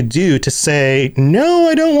nothing I could do to say, no,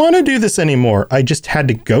 I don't want to do this anymore. I just had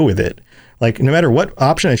to go with it. Like, no matter what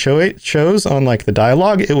option I chose on like the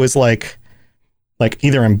dialogue, it was like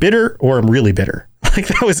either I'm bitter or I'm really bitter. Like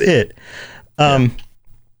that was it. And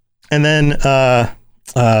then the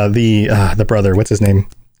brother, what's his name?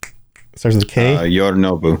 Starts with a K.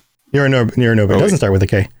 Yorinobu. Yorinobu. It doesn't start with a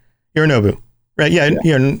K. Yorinobu. Right? Yeah.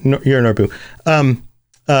 Yorinobu.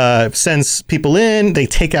 Sends people in. They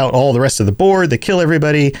take out all the rest of the board. They kill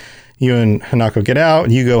everybody. You and Hanako get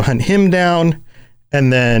out. You go hunt him down.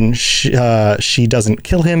 And then she doesn't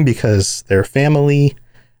kill him because they're family,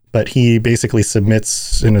 but he basically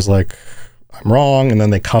submits and is like, I'm wrong. And then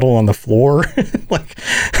they cuddle on the floor, like,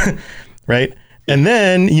 right. And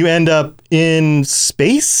then you end up in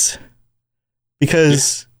space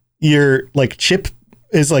because your like chip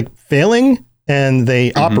is like failing and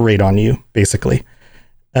they operate on you basically.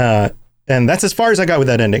 And that's as far as I got with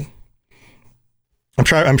that ending. I'm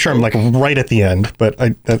sure I'm like right at the end, but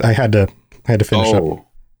I had to finish up.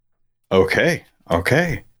 Okay.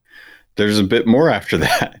 There's a bit more after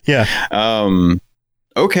that. Yeah.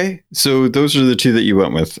 Okay. So those are the two that you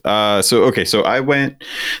went with. So I went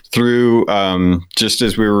through, just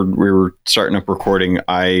as we were starting up recording,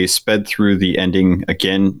 I sped through the ending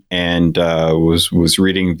again and, was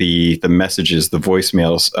reading the messages, the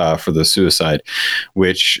voicemails, for the suicide,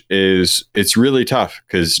 it's really tough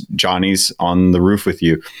because Johnny's on the roof with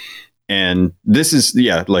you. And this is,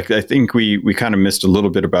 like, I think we kind of missed a little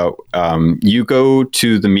bit about, you go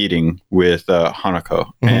to the meeting with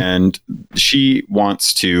Hanako, and she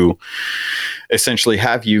wants to essentially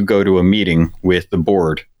have you go to a meeting with the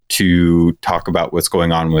board to talk about what's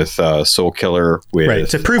going on with Soul Killer. Right,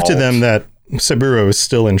 to prove to them that Saburo is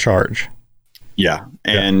still in charge. Yeah,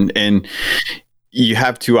 and you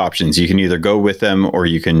have two options. You can either go with them or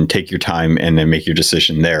you can take your time and then make your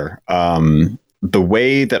decision there. The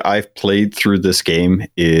way that I've played through this game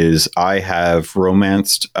is I have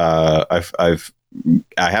romanced. I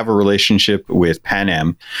have a relationship with Pan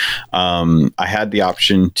Am. I had the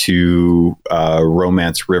option to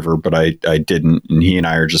romance River, but I didn't, and he and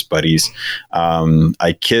I are just buddies.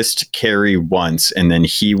 I kissed Carrie once, and then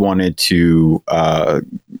he wanted to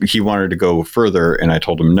go further, and I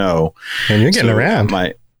told him no. And you're getting around.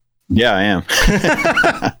 Yeah, I am.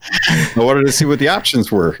 I wanted to see what the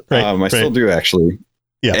options were. I still do, actually.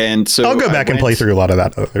 Yeah. And so I'll go back and play through a lot of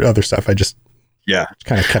that other stuff. I just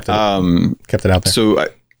kind of kept it out there. So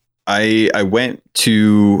I went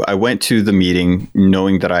to the meeting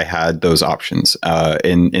knowing that I had those options.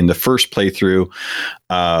 In the first playthrough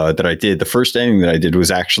that I did, the first ending that I did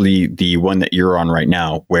was actually the one that you're on right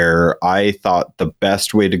now, where I thought the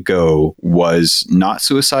best way to go was not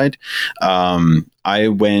suicide. I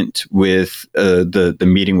went with the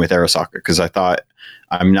meeting with Arasaka because I thought,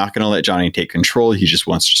 I'm not going to let Johnny take control. He just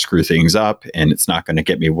wants to screw things up, and it's not going to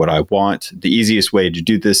get me what I want. The easiest way to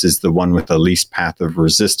do this is the one with the least path of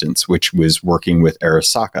resistance, which was working with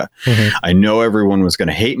Arasaka. Mm-hmm. I know everyone was going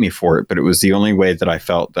to hate me for it, but it was the only way that I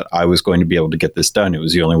felt that I was going to be able to get this done. It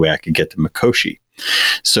was the only way I could get to Mikoshi.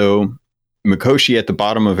 So Mikoshi at the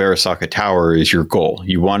bottom of Arasaka Tower is your goal.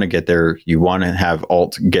 You want to get there. You want to have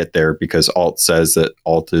Alt get there because Alt says that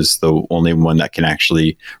Alt is the only one that can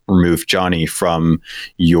actually remove Johnny from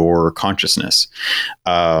your consciousness,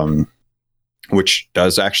 which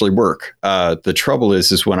does actually work. The trouble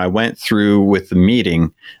is when I went through with the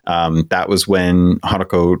meeting, that was when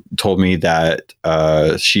Hanako told me that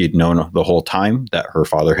she had known the whole time that her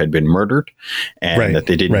father had been murdered and that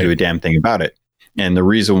they didn't do a damn thing about it. And the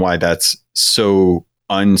reason why that's so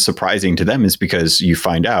unsurprising to them is because you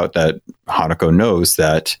find out that Hanako knows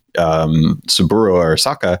that Saburo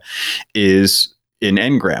Arasaka is an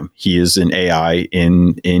engram. He is an AI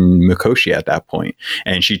in Mikoshi at that point.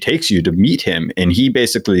 And she takes you to meet him. And he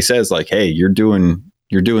basically says like, hey, you're doing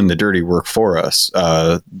the dirty work for us.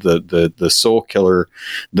 The soul killer,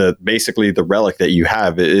 basically the relic that you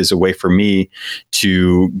have is a way for me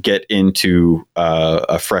to get into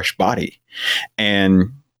a fresh body.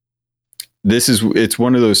 And it's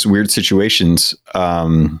one of those weird situations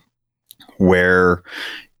where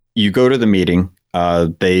you go to the meeting.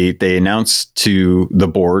 They announce to the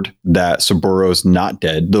board that Saburo's not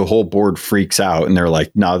dead. The whole board freaks out and they're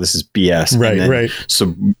like, "No, this is BS." Right.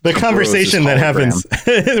 So the conversation that happens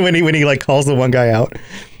when he like calls the one guy out.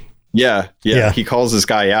 Yeah. He calls this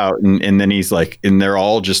guy out and then he's like, and they're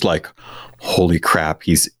all just like, "Holy crap,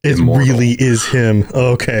 he's immortal." It really is him.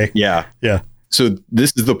 Okay. Yeah. So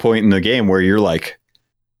this is the point in the game where you're like,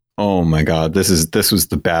 oh my God, this was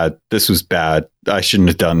bad. I shouldn't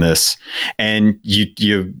have done this. And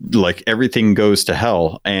you like everything goes to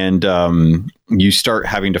hell and you start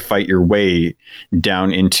having to fight your way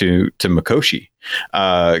down to Mikoshi.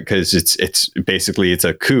 Cause it's basically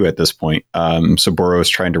a coup at this point. Saburo is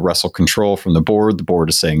trying to wrestle control from the board. The board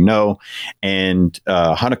is saying no. And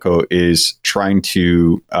Hanako is trying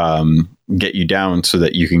to get you down so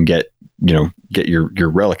that you can get your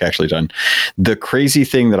relic actually done. The crazy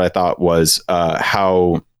thing that I thought was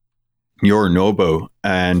how Yorinobu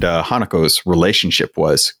and Hanako's relationship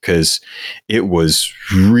was, because it was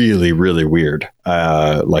really, really weird.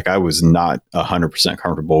 Like I was not 100%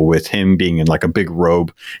 comfortable with him being in like a big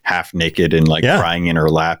robe, half naked and like crying in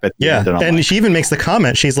her lap. At the end. And like, she even makes the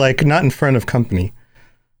comment, she's like, not in front of company.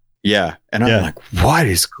 Yeah. And I'm like, what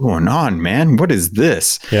is going on, man? What is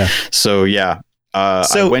this? Yeah. So, I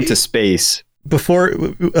went to space. Before,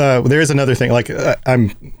 there is another thing. Like, I'm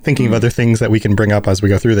thinking of other things that we can bring up as we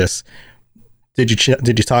go through this. Did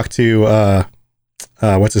you talk to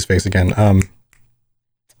what's his face again?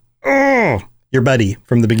 Your buddy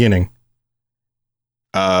from the beginning.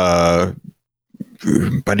 Buddy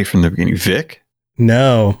from the beginning, Vic?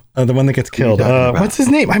 No, the one that gets killed. What's his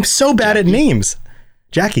name? I'm so bad at names.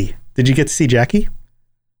 Jackie. Did you get to see Jackie?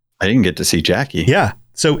 I didn't get to see Jackie. Yeah.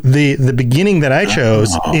 So the beginning that I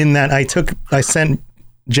chose in that I sent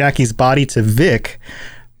Jackie's body to Vic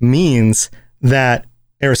means that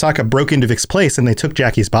Arasaka broke into Vic's place and they took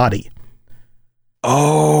Jackie's body.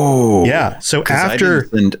 Oh. Yeah. So after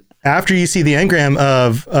you see the engram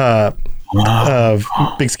of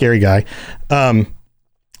big scary guy,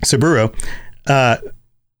 Saburo,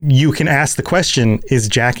 you can ask the question, is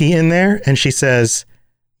Jackie in there? And she says,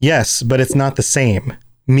 yes, but it's not the same.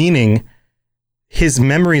 Meaning his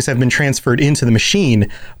memories have been transferred into the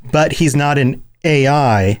machine, but he's not an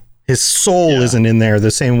AI. His soul isn't in there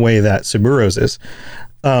the same way that Saburo's is.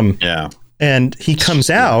 And he comes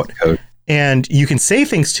out and you can say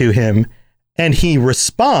things to him and he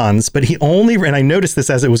responds, but and I noticed this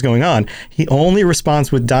as it was going on, he only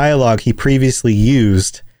responds with dialogue he previously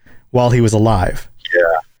used while he was alive.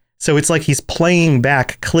 Yeah. So it's like he's playing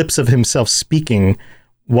back clips of himself speaking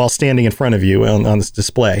while standing in front of you on this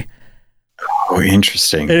display. Oh,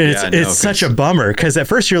 interesting. It's such a bummer because at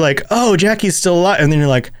first you're like, oh, Jackie's still alive. And then you're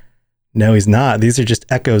like, no, he's not. These are just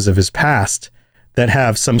echoes of his past that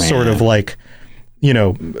have some sort of like,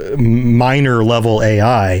 minor level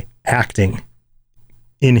AI acting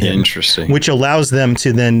in him. Interesting. Which allows them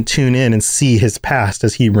to then tune in and see his past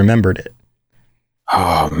as he remembered it.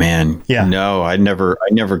 Oh man. Yeah. No, I never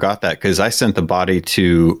got that, because I sent the body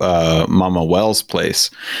to Mama Wells' place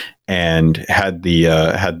and had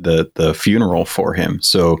the funeral for him.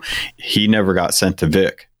 So he never got sent to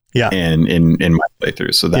Vic. Yeah. And in my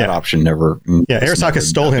playthrough. So that option never. Yeah. Arasaka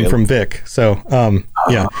stole him from Vic. So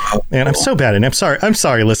yeah. Man, I'm so bad. And I'm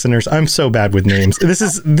sorry, listeners. I'm so bad with names. This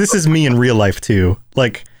is me in real life too.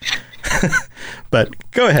 Like, but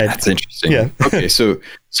go ahead. That's interesting. Yeah. Okay. So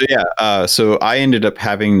I ended up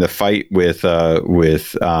having the fight with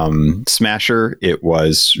Smasher. It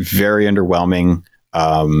was very underwhelming.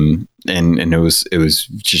 And it was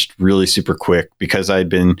just really super quick, because I'd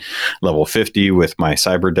been level 50 with my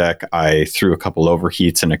cyber deck. I threw a couple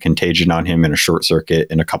overheats and a contagion on him in a short circuit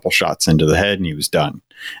and a couple shots into the head, and he was done.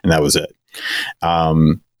 And that was it.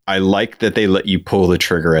 I like that they let you pull the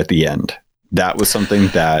trigger at the end. That was something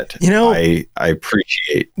that I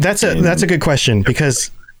appreciate. That's a good question, because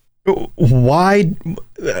why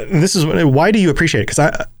do you appreciate it?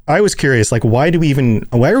 Because I was curious, like, why are we even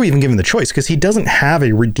given the choice? Because he doesn't have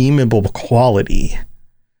a redeemable quality.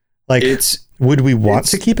 Like, would we want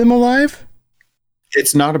to keep him alive?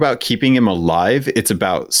 It's not about keeping him alive. It's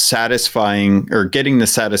about satisfying or getting the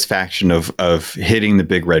satisfaction of hitting the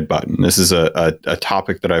big red button. This is a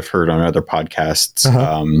topic that I've heard on other podcasts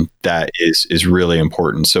that is really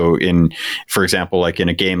important. So for example, like in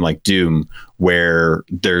a game like Doom, where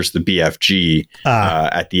there's the BFG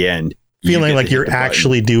at the end, feeling like you're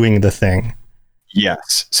actually doing the thing.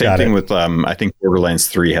 Yes. Same thing with I think Borderlands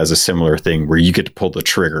 3 has a similar thing where you get to pull the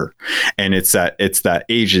trigger, and it's that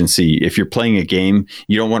agency. If you're playing a game,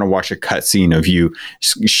 you don't want to watch a cutscene of you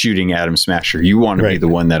shooting Adam Smasher. You want to be the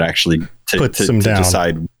one that actually puts him down,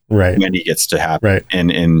 decide when he gets to happen. Right.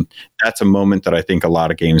 And that's a moment that I think a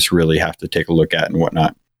lot of games really have to take a look at and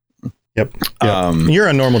whatnot. Yep. You're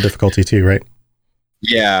on normal difficulty too, right?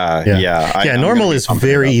 Yeah. Normal is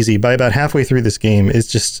very easy. By about halfway through this game,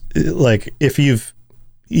 it's just like, if you've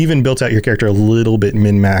even built out your character a little bit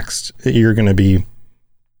min-maxed, you're gonna be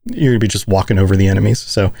just walking over the enemies.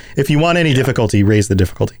 So if you want any difficulty, raise the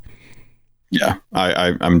difficulty. Yeah,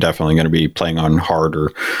 I'm definitely going to be playing on hard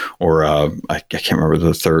or I can't remember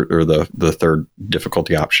the third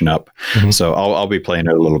difficulty option up. Mm-hmm. So I'll be playing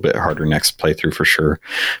it a little bit harder next playthrough for sure.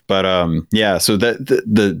 But so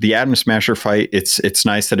the Adam Smasher fight, it's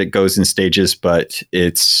nice that it goes in stages, but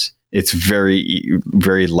it's very,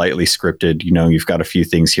 very lightly scripted. You've got a few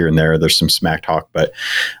things here and there. There's some smack talk, but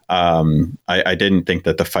I didn't think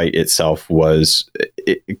that the fight itself was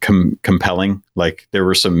compelling. Like, there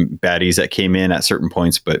were some baddies that came in at certain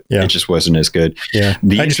points, but it just wasn't as good. Yeah,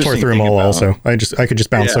 I just tore through them all. Also, I could just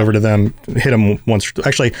bounce over to them, hit them once.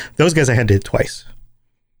 Actually, those guys I had to hit twice.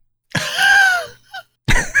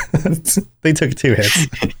 They took 2 hits.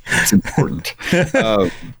 It's important.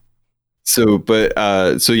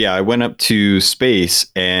 I went up to space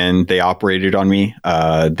and they operated on me.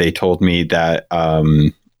 They told me that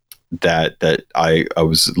that I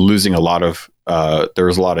was losing a lot of there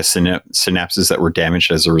was a lot of synapses that were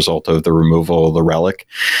damaged as a result of the removal of the relic.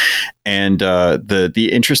 And the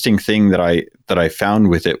interesting thing that I found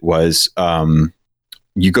with it was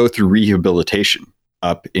you go through rehabilitation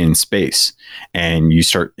up in space and you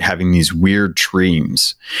start having these weird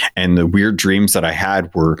dreams, and the weird dreams that I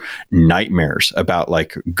had were nightmares about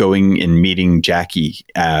like going and meeting Jackie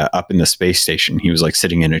up in the space station. He was like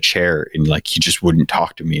sitting in a chair and like he just wouldn't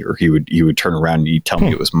talk to me, or he would turn around and he'd tell me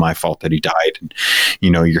it was my fault that he died. And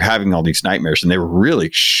you're having all these nightmares, and they were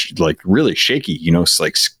really really shaky, it's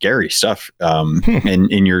like scary stuff.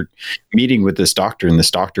 And you're meeting with this doctor, and this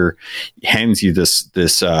doctor hands you this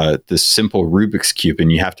simple Rubik's Cube, and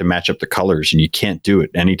you have to match up the colors, and you can't do it.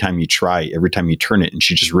 Anytime you try, every time you turn it, and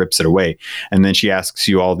she just rips it away. And then she asks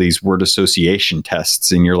you all these word association tests,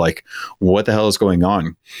 and you're like, what the hell is going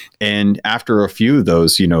on? And after a few of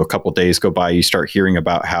those, a couple of days go by, you start hearing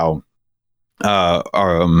about how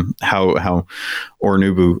Ornubu,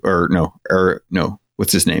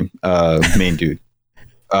 what's his name? Main dude.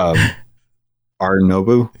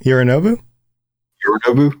 Yorinobu?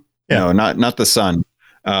 Yeah. No, not the son.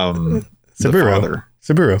 Saburo.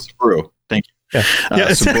 Thank you.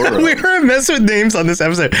 Yeah. We were a mess with names on this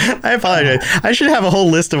episode. I apologize. I should have a whole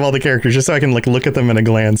list of all the characters just so I can like look at them in a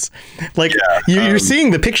glance. Like you're seeing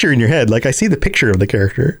the picture in your head. Like I see the picture of the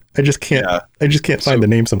character. I just can't find the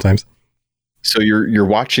name sometimes. So you're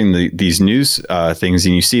watching these news things,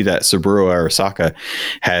 and you see that Saburo Arasaka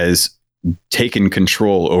has taken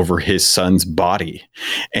control over his son's body,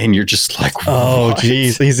 and you're just like, oh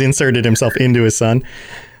geez, he's inserted himself into his son.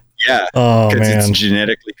 Yeah. Oh man, it's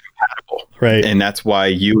genetically Right. And that's why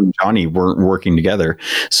you and Johnny weren't working together.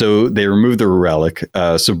 So they remove the relic.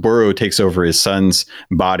 So Boro takes over his son's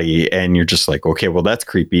body, and you're just like, okay, well, that's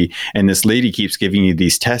creepy. And this lady keeps giving you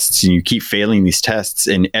these tests, and you keep failing these tests.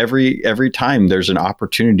 And every time there's an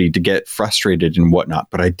opportunity to get frustrated and whatnot.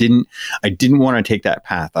 But I didn't want to take that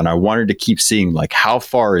path, and I wanted to keep seeing like, how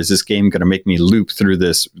far is this game going to make me loop through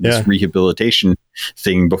this rehabilitation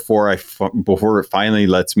thing before it finally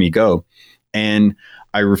lets me go. And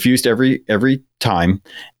I refused every time,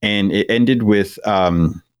 and it ended with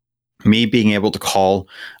me being able to call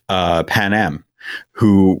Panam,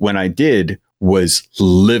 who, when I did, was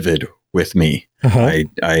livid with me.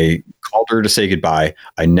 I called her to say goodbye.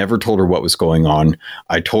 I never told her what was going on.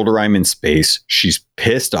 I told her I'm in space. She's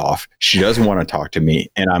pissed off. She doesn't want to talk to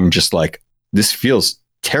me, and I'm just like, this feels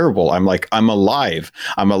terrible. I'm like, I'm alive,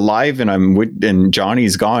 and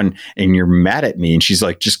Johnny's gone, and you're mad at me. And she's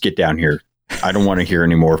like, just get down here. I don't want to hear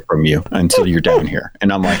any more from you until you're down here.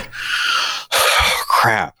 And I'm like, oh,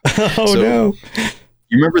 crap. No.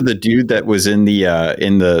 You remember the dude that was in the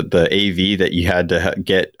AV that you had to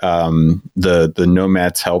get the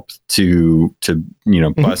Nomad's help to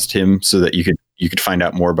bust him so that you could find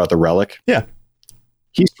out more about the relic? Yeah.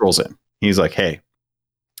 He strolls in. He's like, hey,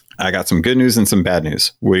 I got some good news and some bad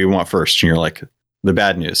news. What do you want first? And you're like, the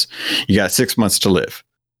bad news. You got 6 months to live.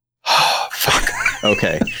 Oh, fuck.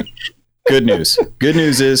 Okay. Good news. Good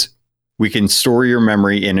news is we can store your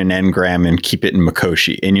memory in an engram and keep it in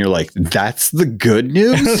Mikoshi. And you're like, that's the good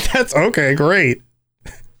news? That's okay, great.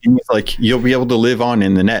 And he's like, you'll be able to live on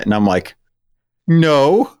in the net. And I'm like,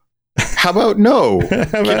 no. How about no?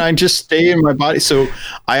 Can I just stay in my body? So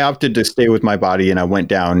I opted to stay with my body, and I went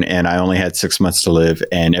down, and I only had 6 months to live,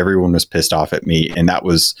 and everyone was pissed off at me. And that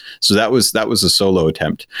was a solo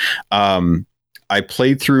attempt. I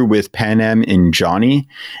played through with Panam and Johnny,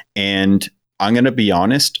 and I'm going to be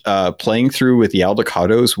honest, playing through with the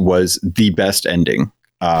Aldecados was the best ending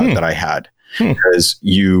that I had, because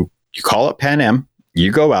you call up Panam,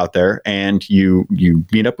 you go out there, and you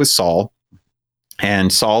meet up with Saul,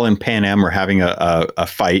 and Saul and Panam are having a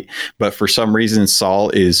fight, but for some reason Saul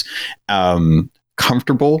is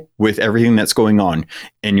comfortable with everything that's going on,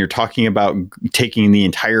 and you're talking about taking the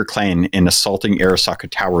entire clan and assaulting Arasaka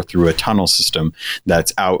Tower through a tunnel system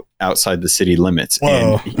that's outside the city limits.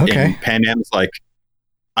 Whoa, and Panam's like,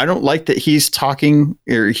 I don't like that he's talking,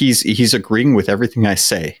 or he's agreeing with everything I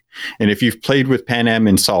say. And if you've played with Panam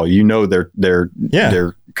and Saul, you know they're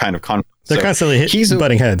kind of conflict. They're constantly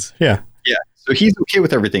butting heads. Yeah. So he's okay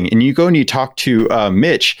with everything. And you go and you talk to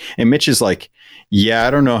Mitch, and Mitch is like, yeah,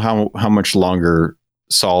 I don't know how much longer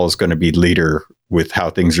Saul is going to be leader with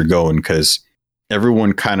how things are going, because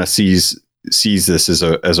everyone kind of sees this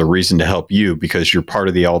as a reason to help you, because you're part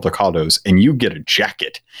of the Aldecados, and you get a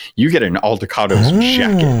jacket. You get an Aldecados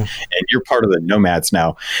jacket, and you're part of the Nomads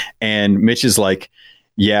now. And Mitch is like,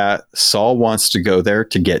 yeah, Saul wants to go there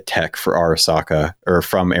to get tech for Arasaka, or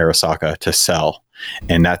from Arasaka, to sell.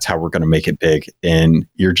 And that's how we're going to make it big. And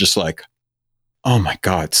you're just like, oh my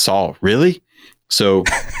God, Saul, really? So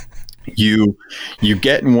you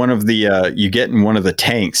get in one of the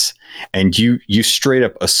tanks, and you straight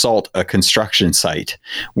up assault a construction site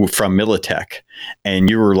from Militech,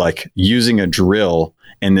 and you were like using a drill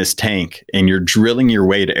in this tank, and you're drilling your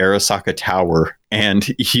way to Arasaka Tower,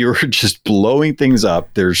 and you're just blowing things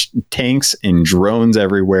up. There's tanks and drones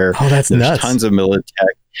everywhere. Oh, that's There's nuts. Tons of Militech.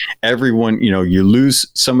 Everyone, you lose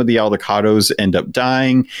some of the Aldecados, end up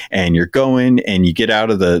dying, and you're going, and you get out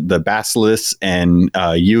of the Basilisk, and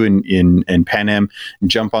you and Panam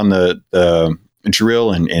jump on the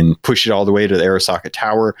drill and push it all the way to the Arasaka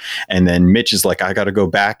Tower. And then Mitch is like, I got to go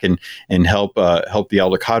back and help the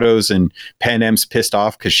Aldecados. And Panam's pissed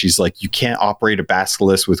off because she's like, you can't operate a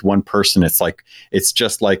Basilisk with one person. It's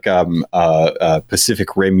just like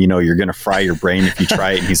Pacific Rim, you're going to fry your brain if you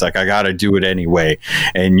try it. And he's like, I got to do it anyway.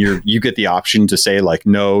 And you get the option to say like,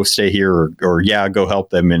 no, stay here, or yeah, go help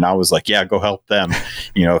them. And I was like, yeah, go help them.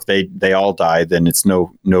 If they all die, then it's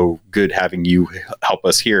no good having you help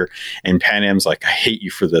us here. And Panam's like, I hate you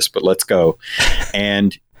for this, but let's go.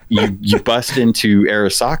 And you bust into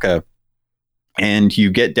Arasaka, and you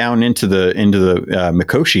get down into the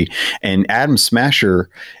Mikoshi, and Adam Smasher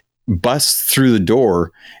busts through the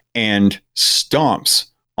door and stomps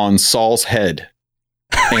on Saul's head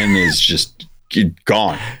and is just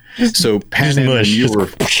gone. So Panam and you were,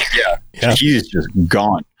 he's just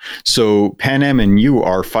gone. So Panam and you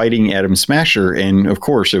are fighting Adam Smasher, and of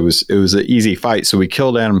course it was an easy fight. So we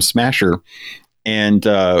killed Adam Smasher and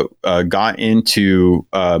got into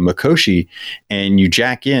Mikoshi, and you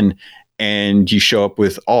jack in, and you show up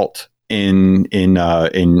with Alt, in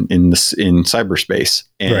cyberspace,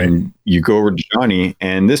 and you go over to Johnny,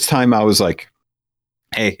 and this time I was like,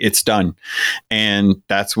 hey, it's done. And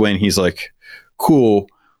that's when he's like, cool,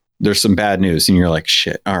 there's some bad news. And you're like,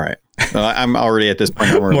 shit, all right. I'm already at this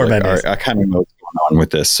point where More like, bad news. I kind of know what's going on with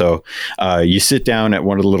this. So you sit down at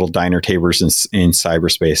one of the little diner tables in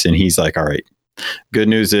cyberspace, and he's like, all right, good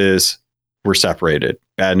news is we're separated.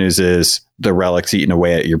 Bad news is the relic's eaten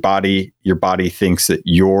away at your body. Your body thinks that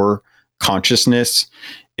your consciousness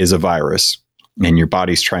is a virus, and your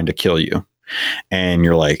body's trying to kill you. And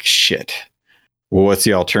you're like, shit. Well, what's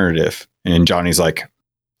the alternative? And Johnny's like,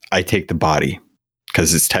 I take the body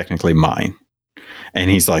because it's technically mine. And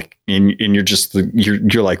he's like, and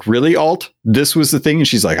you're like, really, Alt? This was the thing? And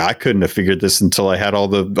she's like, I couldn't have figured this until I had all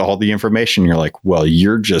the information. You're like, well,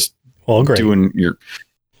 you're just doing your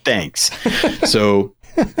thanks. So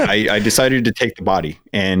I decided to take the body,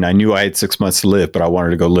 and I knew I had 6 months to live, but I wanted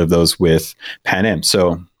to go live those with Panem.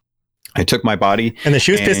 So I took my body, and then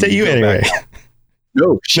she was pissed at you anyway.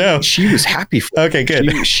 No, she was happy for okay, good.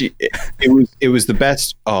 It was the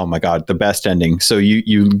best. Oh my God, the best ending. So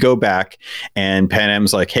you go back, and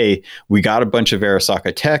Panem's like, hey, we got a bunch of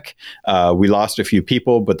Arasaka tech. We lost a few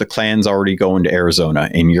people, but the clan's already going to Arizona,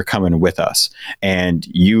 and you're coming with us. And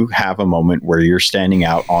you have a moment where you're standing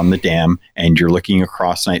out on the dam, and you're looking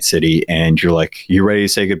across Night City, and you're like, you ready to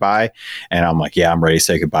say goodbye? And I'm like, yeah, I'm ready to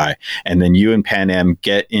say goodbye. And then you and Panem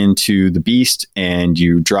get into the Beast, and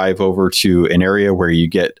you drive over to an area where you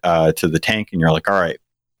get to the tank, and you're like, all right,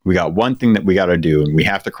 we got one thing that we got to do, and we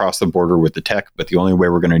have to cross the border with the tech, but the only way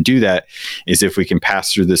we're going to do that is if we can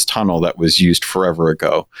pass through this tunnel that was used forever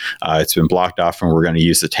ago. It's been blocked off, and we're going to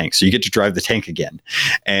use the tank. So you get to drive the tank again,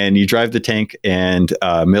 and you drive the tank, and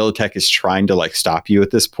Militech is trying to like stop you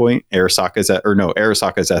at this point. Arasaka's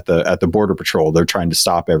at the border patrol. They're trying to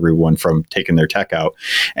stop everyone from taking their tech out,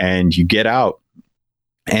 and you get out.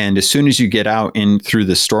 And as soon as you get out in through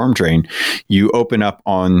the storm drain, you open up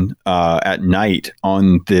on at night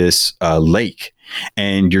on this lake,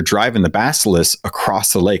 and you're driving the Basilisk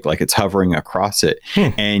across the lake like it's hovering across it.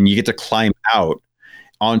 And you get to climb out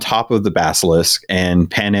on top of the Basilisk, and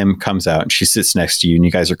Panem comes out, and she sits next to you, and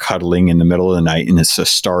you guys are cuddling in the middle of the night, and it's a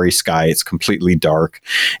starry sky. It's completely dark,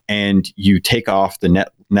 and you take off the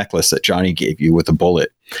necklace that Johnny gave you with a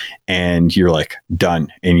bullet, and you're like, done.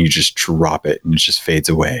 And you just drop it, and it just fades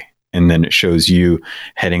away. And then it shows you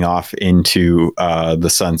heading off into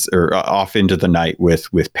off into the night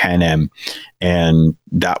with Panem. And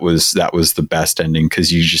that was the best ending.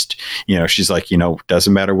 Cause you just, she's like,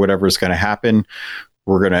 doesn't matter whatever's going to happen.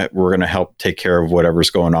 We're going to help take care of whatever's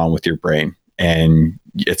going on with your brain. And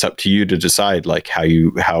it's up to you to decide like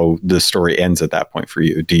how the story ends at that point for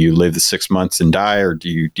you. Do you live the 6 months and die, or do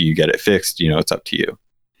you get it fixed? It's up to you.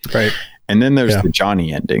 Right. And then there's the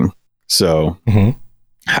Johnny ending. So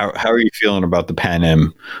how are you feeling about the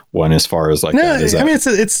Panem one as far as like that? I mean,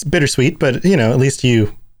 it's bittersweet, but at least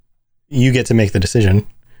you get to make the decision,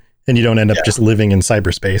 and you don't end up just living in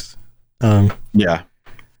cyberspace. Yeah.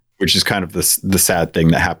 Which is kind of the sad thing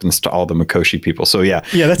that happens to all the Mikoshi people. So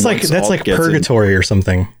that's like purgatory or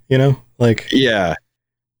something, like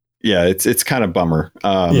it's kind of bummer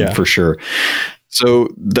for sure. So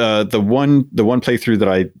the one playthrough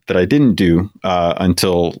that I didn't do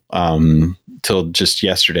until just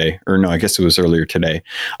yesterday, or no, I guess it was earlier today.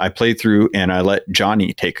 I played through and I let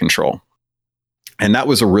Johnny take control. And that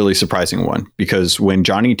was a really surprising one, because when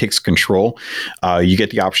Johnny takes control, you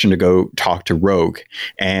get the option to go talk to Rogue,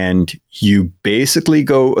 and you basically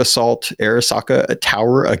go assault Arasaka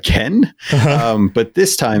Tower again. But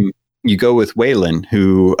this time you go with Waylon,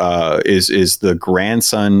 who is the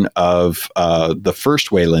grandson of the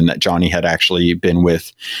first Waylon that Johnny had actually been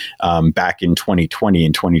with back in 2020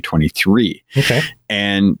 and 2023. Okay.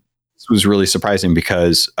 And this was really surprising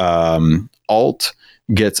because Alt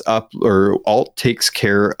takes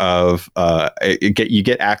care of you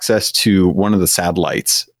get access to one of the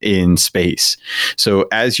satellites in space. So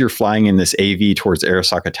as you're flying in this AV towards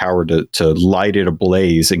Arasaka Tower to light it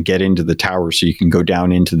ablaze and get into the tower so you can go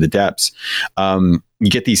down into the depths, you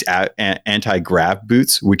get these anti-grav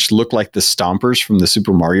boots, which look like the Stompers from the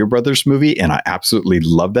Super Mario Brothers movie, and I absolutely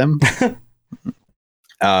love them.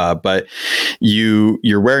 But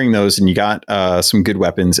you're wearing those, and you got some good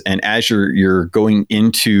weapons. And as you're going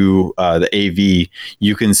into the AV,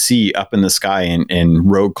 you can see up in the sky,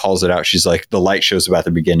 and Rogue calls it out. She's like, the light show's about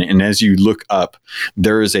to begin. And as you look up,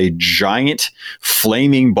 there is a giant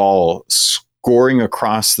flaming ball goring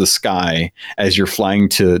across the sky as you're flying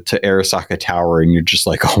to Arasaka Tower, and you're just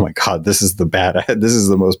like, oh my god, this is the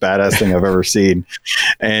most badass thing I've ever seen.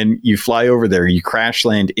 And you fly over there, you crash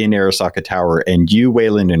land in Arasaka Tower, and you,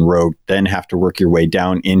 Wayland, and Rogue then have to work your way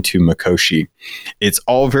down into Mikoshi. It's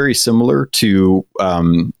all very similar to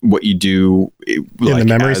what you do in the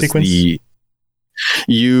memory sequence.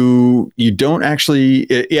 You don't actually,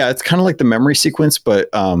 it's kind of like the memory sequence,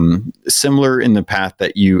 but similar in the path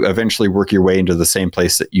that you eventually work your way into the same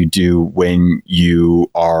place that you do when you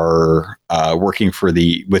are working with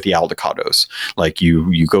the Aldecados. Like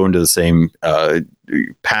you go into the same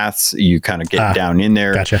paths, you kind of get down in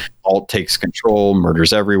there. Gotcha. Alt takes control,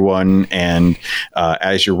 murders everyone, and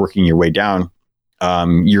as you're working your way down,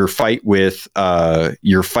 your fight with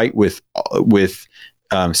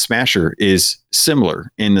Smasher is similar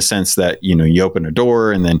in the sense that, you open a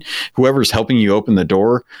door, and then whoever's helping you open the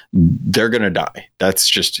door, they're going to die. That's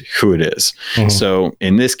just who it is. Mm-hmm. So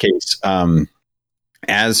in this case,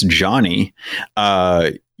 as Johnny,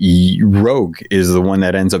 Rogue is the one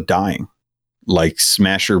that ends up dying. Like,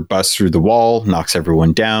 Smasher busts through the wall, knocks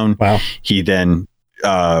everyone down. Wow. He then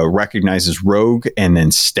recognizes Rogue and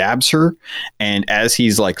then stabs her, and as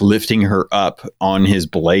he's like lifting her up on his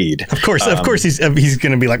blade, of course he's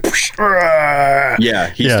gonna be like, stabs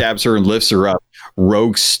her and lifts her up.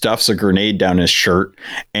 Rogue stuffs a grenade down his shirt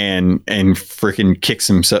and freaking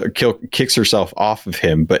kicks herself off of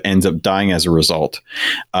him, but ends up dying as a result.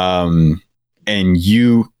 And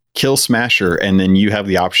you kill Smasher, and then you have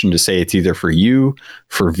the option to say it's either for you,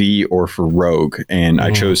 for V, or for Rogue. And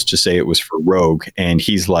I chose to say it was for Rogue. And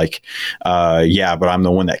he's like, but I'm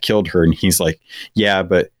the one that killed her. And he's like, yeah,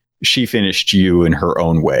 but she finished you in her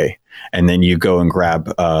own way. And then you go and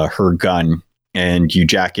grab her gun, and you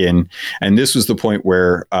jack in. And this was the point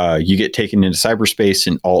where you get taken into cyberspace,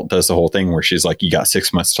 and Alt does the whole thing where she's like, you got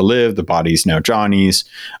 6 months to live. The body's now Johnny's.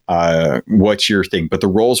 What's your thing? But the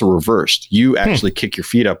roles are reversed. You actually kick your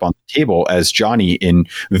feet up on the table as Johnny, and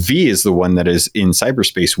V is the one that is in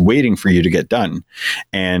cyberspace waiting for you to get done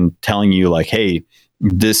and telling you like, hey,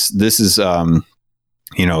 this is, this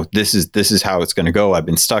is how it's going to go. I've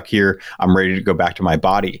been stuck here. I'm ready to go back to my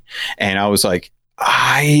body. And I was like,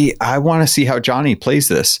 I want to see how Johnny plays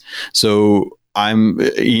this. So I'm,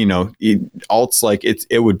 Alt's like,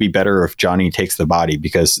 it would be better if Johnny takes the body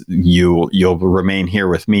because you'll remain here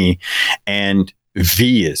with me. And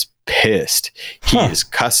V is pissed. He is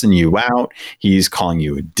cussing you out. He's calling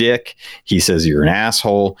you a dick. He says you're an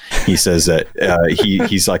asshole. He says that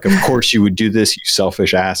he's like, of course you would do this, you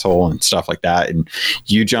selfish asshole, and stuff like that. And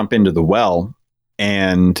you jump into the well,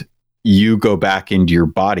 and you go back into your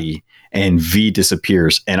body, and V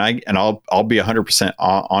disappears. And I'll be 100%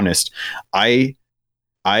 honest. I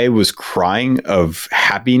was crying of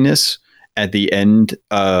happiness at the end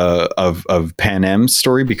of Pan M's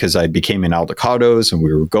story because I became an Aldecados and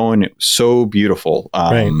we were going. It was so beautiful.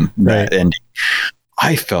 Right. And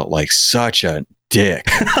I felt like such a dick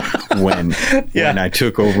when I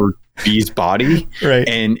took over V's body. Right.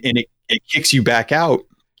 And it kicks you back out,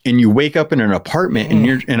 and you wake up in an apartment,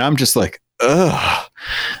 and I'm just like, ugh,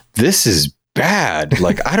 this is bad.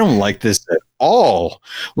 Like, I don't like this at all.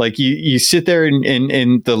 Like, you sit there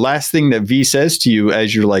and the last thing that V says to you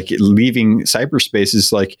as you're like leaving cyberspace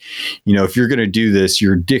is like, if you're going to do this,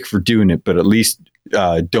 you're a dick for doing it, but at least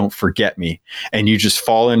don't forget me. And you just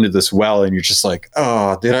fall into this well, and you're just like,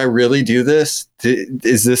 oh, did I really do this?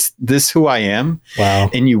 Is this who I am? Wow.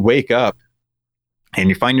 And you wake up, and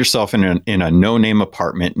you find yourself in a no-name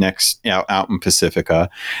apartment out in Pacifica,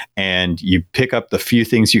 and you pick up the few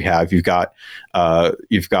things you have. You've got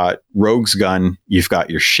Rogue's gun, you've got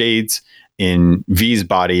your shades in V's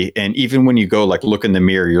body, and even when you go like look in the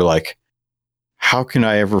mirror, you're like, how can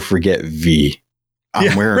I ever forget V?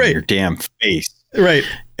 I'm wearing your damn face, right?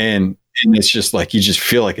 And it's just like, you just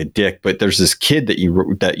feel like a dick. But there's this kid that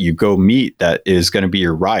you go meet that is going to be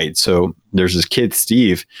your ride. So there's this kid,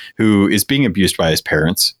 Steve, who is being abused by his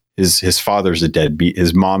parents. His father's a deadbeat.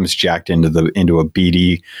 His mom's jacked into a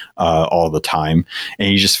BD all the time,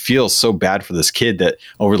 and you just feel so bad for this kid that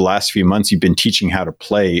over the last few months you've been teaching how to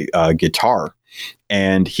play guitar.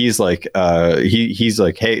 And he's like, he's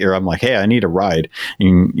like, hey, or I'm like, hey, I need a ride.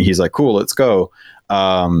 And he's like, cool, let's go.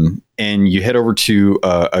 And you head over to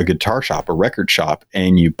a guitar shop, a record shop,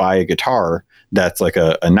 and you buy a guitar that's like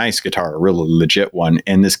a nice guitar, a really legit one.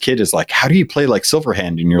 And this kid is like, how do you play like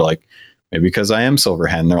Silverhand? And you're like, maybe because I am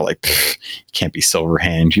Silverhand. And they're like, you can't be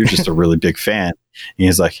Silverhand. You're just a really big fan. And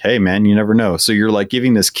he's like, hey man, you never know. So you're like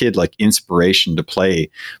giving this kid like inspiration to play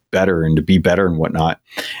better and to be better and whatnot.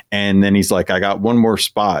 And then he's like, I got one more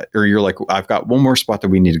spot, or you're like, I've got one more spot that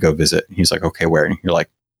we need to go visit. And he's like, okay, where? And you're like,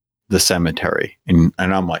 the cemetery. And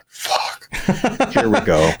I'm like, fuck, here we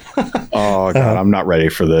go. Oh God, I'm not ready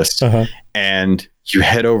for this. And you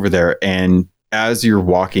head over there, and as you're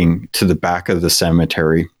walking to the back of the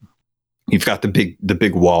cemetery, you've got the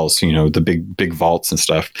big walls, you know, the big vaults and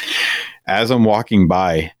stuff. As I'm walking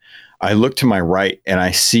by, I look to my right and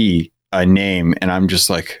I see a name, and I'm just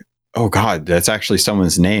like, oh God, that's actually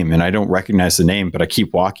someone's name. And I don't recognize the name, but I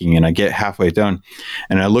keep walking, and I get halfway done,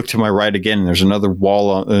 and I look to my right again, and there's another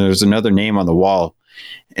there's another name on the wall,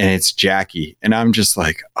 and it's Jackie. And I'm just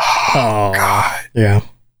like, oh God. Yeah.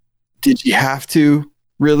 Did you have to?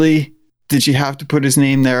 Really? Did you have to put his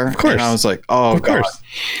name there? Of course. And I was like, oh God.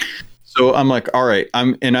 So I'm like, all right,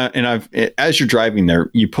 as you're driving there,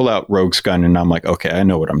 you pull out Rogue's gun, and I'm like, okay, I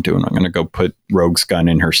know what I'm doing. I'm going to go put Rogue's gun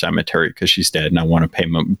in her cemetery because she's dead, and I want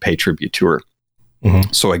to pay tribute to her.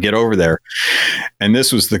 So I get over there, and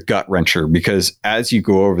this was the gut wrencher, because as you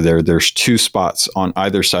go over there, there's two spots on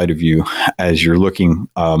either side of you. As you're looking,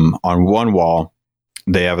 on one wall,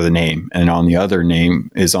 they have the name, and on the other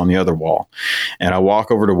name is on the other wall. And I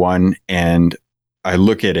walk over to one, and I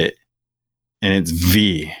look at it, and it's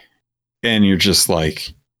V. And you're just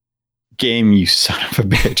like, game, you son of a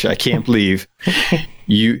bitch. I can't believe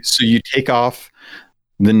you. So you take off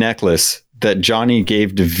the necklace that Johnny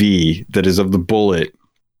gave to V that is of the bullet,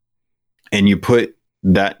 and you put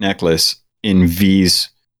that necklace in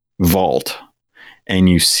V's vault, and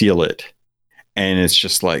you seal it. And it's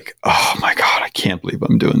just like, oh my God, I can't believe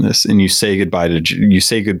I'm doing this. And you say goodbye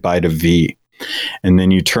to V. And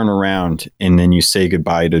then you turn around, and then you say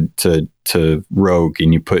goodbye to Rogue,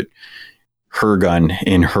 and you put her gun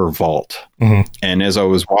in her vault. And as I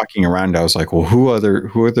was walking around, I was like, well,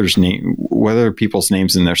 what other people's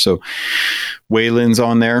names in there? So Waylon's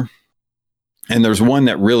on there. And there's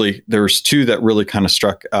two that really kind of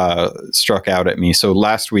struck out at me. So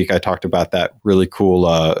last week I talked about that really cool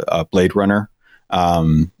Blade Runner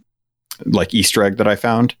like Easter egg that I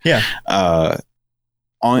found. Yeah.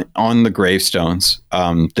 On the gravestones,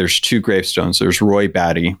 there's two gravestones. There's Roy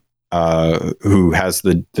Batty, who has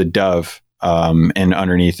the dove, and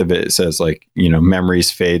underneath of it says, like, you know,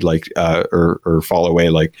 memories fade like or fall away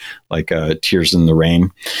like tears in the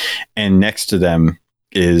rain. And next to them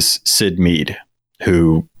is Sid Mead,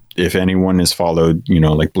 who, if anyone has followed, you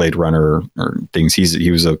know, like Blade Runner or things,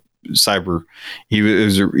 he was a cyber. He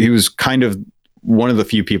was kind of one of the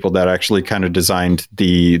few people that actually kind of designed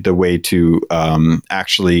the way to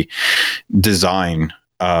actually design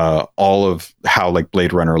all of how like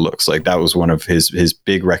Blade Runner looks. Like that was one of his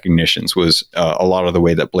big recognitions, was a lot of the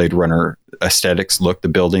way that Blade Runner aesthetics look, the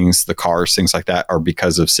buildings, the cars, things like that, are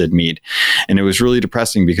because of Sid Mead. And it was really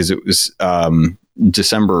depressing because it was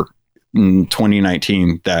December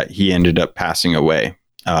 2019 that he ended up passing away.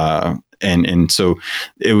 And so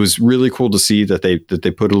it was really cool to see that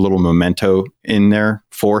they put a little memento in there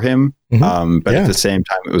for him. But at the same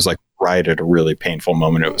time, it was like right at a really painful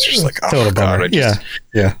moment. It was just like, oh God, I just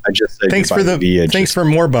said thanks for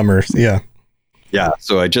more bummers. Yeah.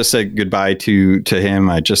 So I just said goodbye to him.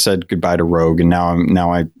 I just said goodbye to Rogue, and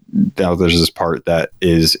now there's this part that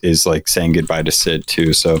is like saying goodbye to Sid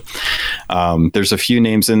too. So there's a few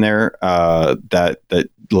names in there that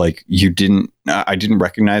like I didn't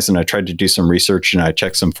recognize, and I tried to do some research, and I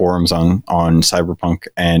checked some forums on Cyberpunk,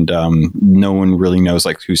 and no one really knows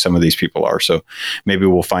like who some of these people are. So maybe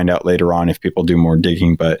we'll find out later on if people do more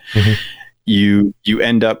digging. But you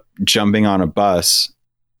end up jumping on a bus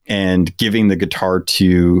and giving the guitar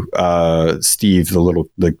to Steve,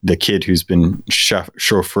 the kid who's been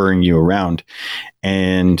chauffeuring you around,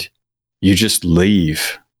 and you just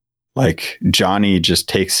leave. Like Johnny just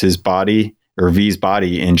takes his body, or V's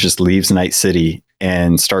body, and just leaves Night City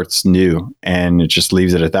and starts new, and it just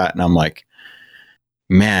leaves it at that. And I'm like,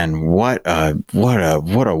 man, what a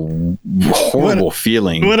horrible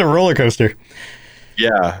feeling. What a roller coaster.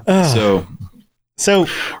 Yeah. So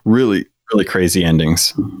really crazy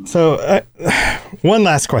endings. So one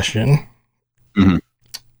last question.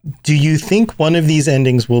 Do you think one of these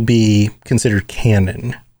endings will be considered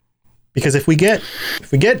canon? Because if we get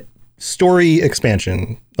story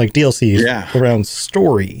expansion, like DLCs around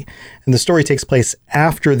story, and the story takes place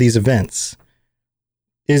after these events,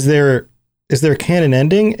 is there a canon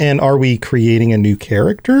ending, and are we creating a new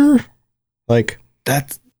character? Like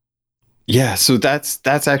so that's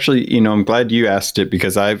actually, you know, I'm glad you asked it,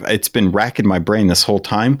 because it's been racking my brain this whole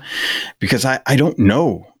time, because I don't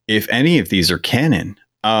know if any of these are canon.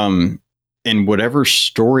 And whatever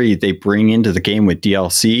story they bring into the game with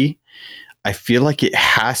DLC, I feel like it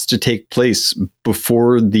has to take place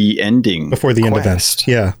before the ending. Before the end events.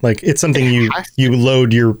 Yeah. Like it's something you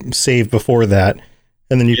load your save before that.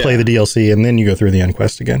 and then you play the DLC, and then you go through the end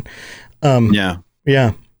quest again. Yeah.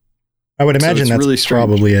 I would imagine that's really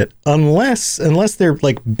probably it, unless they're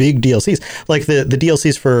like big DLCs. Like the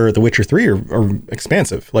DLCs for The Witcher 3 are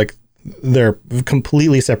expansive. Like they're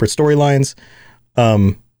completely separate storylines.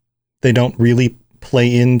 They don't really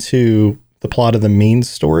play into the plot of the main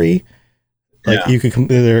story. Like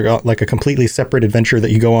they're like a completely separate adventure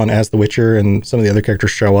that you go on as the Witcher, and some of the other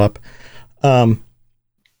characters show up. I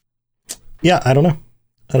don't know.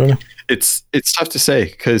 It's tough to say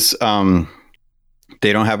because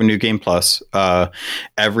they don't have a new game plus.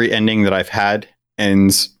 Every ending that I've had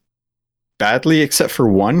ends badly except for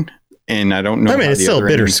one, and I don't know. I mean, it's still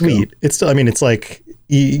bittersweet. It's still. I mean, it's like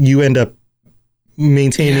you end up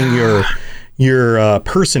maintaining your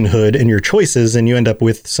personhood and your choices, and you end up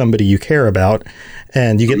with somebody you care about,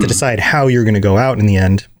 and you get to decide how you're going to go out in the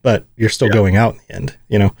end. But you're still going out in the end.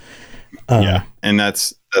 You know. And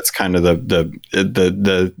that's kind of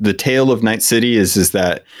the tale of Night City is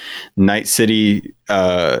that Night City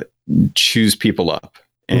chews people up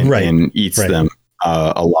and eats them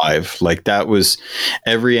alive. Like that was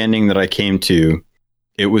every ending that I came to.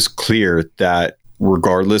 It was clear that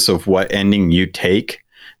regardless of what ending you take,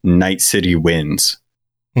 Night City wins.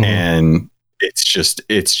 And it's just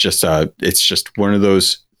one of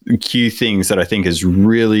those key things that I think is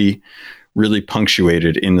really, really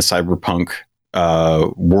punctuated in the cyberpunk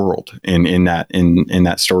world in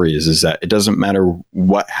that story is that it doesn't matter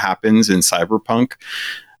what happens in cyberpunk,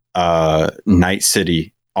 Night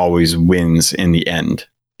City always wins in the end,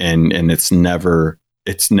 and it's never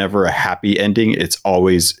a happy ending. It's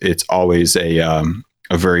always a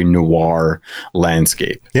very noir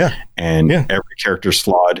landscape. Every character's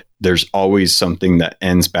flawed. There's always something that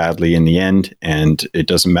ends badly in the end, and it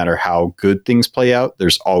doesn't matter how good things play out.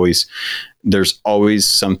 There's always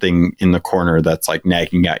something in the corner that's like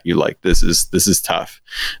nagging at you, like this is tough.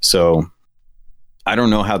 So I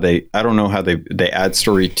don't know how they add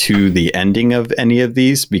story to the ending of any of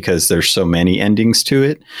these because there's so many endings to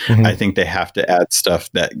it. I think they have to add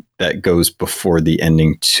stuff that goes before the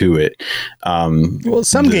ending to it. Well,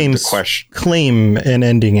 some games claim an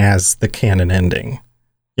ending as the canon ending.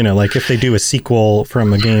 You know, like if they do a sequel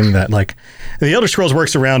from a game that like the Elder Scrolls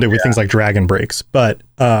works around it with things like Dragon Breaks, but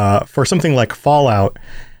for something like Fallout,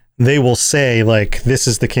 they will say like this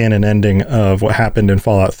is the canon ending of what happened in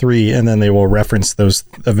Fallout 3, and then they will reference those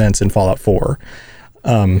events in Fallout 4.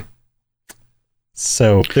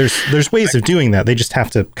 So there's ways of doing that. They just have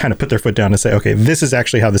to kind of put their foot down and say, okay, this is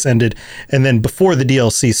actually how this ended. And then before the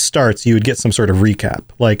DLC starts, you would get some sort of recap.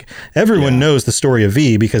 Like everyone knows the story of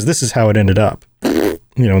V because this is how it ended up.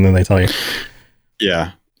 You know, and then they tell you.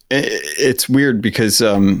 Yeah, it's weird because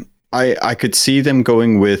I could see them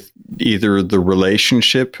going with either the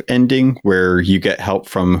relationship ending where you get help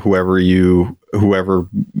from whoever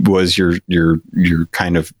was your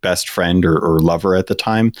kind of best friend or lover at the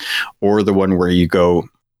time, or the one where you go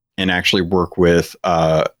and actually work with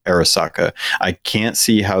Arasaka. I can't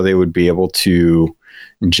see how they would be able to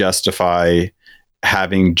justify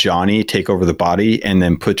having Johnny take over the body and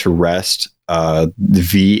then put to rest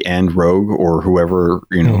V and Rogue or whoever,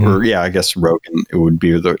 you know, or I guess Rogue, and it would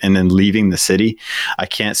be and then leaving the city. I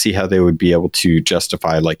can't see how they would be able to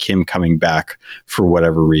justify like him coming back for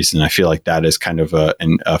whatever reason. I feel like that is kind of a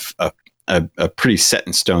pretty set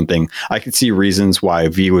in stone thing. I could see reasons why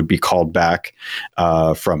V would be called back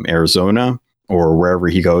from Arizona or wherever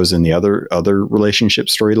he goes in the other relationship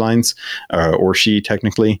storylines, or she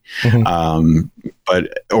technically,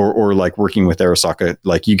 but or like working with Arasaka,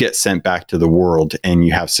 like you get sent back to the world and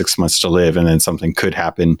you have 6 months to live, and then something could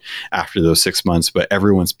happen after those 6 months, but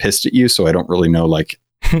everyone's pissed at you. So I don't really know like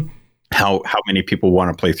how many people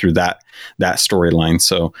want to play through that storyline.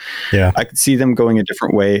 So I could see them going a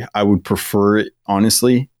different way. I would prefer it,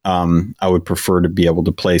 honestly. I would prefer to be able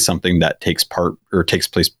to play something that takes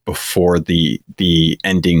place before the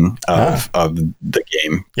ending of the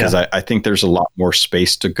game, because I think there's a lot more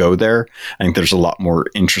space to go there. I think there's a lot more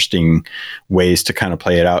interesting ways to kind of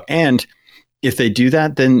play it out. And if they do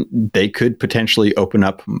that, then they could potentially open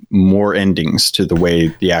up more endings to the way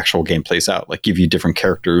the actual game plays out, like give you different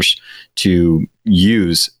characters to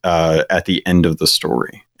use at the end of the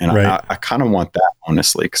story. And I kind of want that,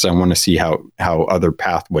 honestly, because I want to see how other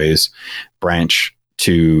pathways branch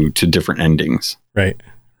to different endings. Right.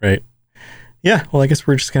 Yeah. Well, I guess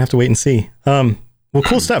we're just gonna have to wait and see. Well,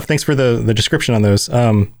 cool stuff. Thanks for the description on those.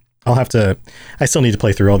 I still need to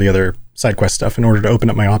play through all the other side quest stuff in order to open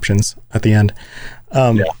up my options at the end.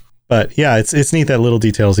 But yeah, it's neat that little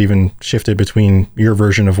details even shifted between your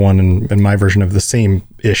version of one and my version of the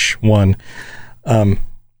same-ish one.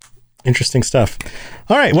 Interesting stuff.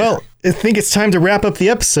 All right. Well, I think it's time to wrap up the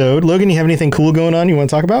episode. Logan, you have anything cool going on you want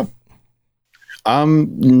to talk about?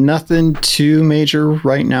 Nothing too major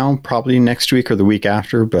right now, probably next week or the week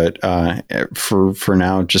after, but for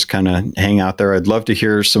now, just kind of hang out there. I'd love to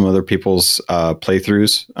hear some other people's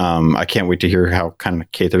playthroughs. I can't wait to hear how kind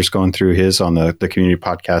of Kather's going through his on the community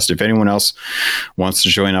podcast. If anyone else wants to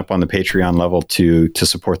join up on the Patreon level to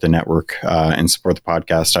support the network and support the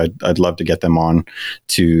podcast, I'd love to get them on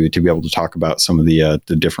to be able to talk about some of the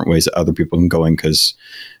different ways that other people can go in, because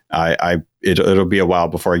it'll be a while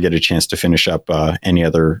before I get a chance to finish up any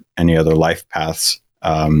other life paths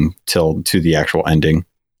till to the actual ending.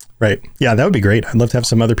 Right. Yeah, that would be great. I'd love to have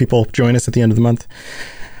some other people join us at the end of the month.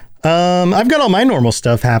 I've got all my normal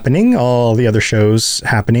stuff happening, all the other shows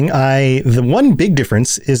happening. The one big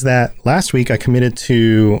difference is that last week I committed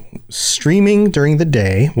to streaming during the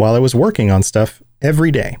day while I was working on stuff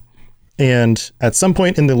every day. And at some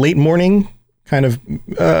point in the late morning, kind of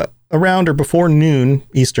around or before noon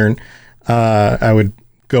Eastern, I would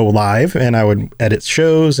go live and I would edit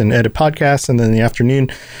shows and edit podcasts. And then in the afternoon,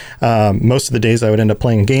 most of the days I would end up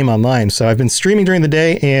playing a game online. So I've been streaming during the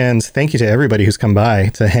day, and thank you to everybody who's come by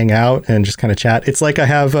to hang out and just kind of chat. It's like I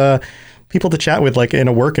have people to chat with, like in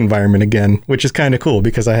a work environment again, which is kind of cool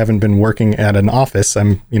because I haven't been working at an office.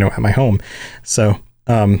 I'm, at my home. So,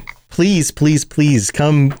 please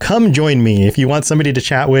come join me if you want somebody to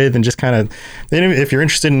chat with, and just kind of, if you're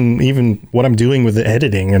interested in even what I'm doing with the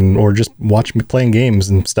editing or just watch me playing games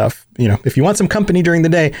and stuff, if you want some company during the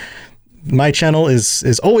day, my channel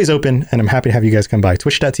is always open, and I'm happy to have you guys come by.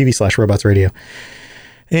 Twitch.tv/robotsradio.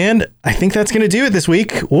 And I think that's going to do it this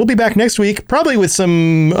week. We'll be back next week, probably with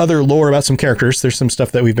some other lore about some characters. There's some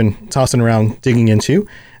stuff that we've been tossing around, digging into,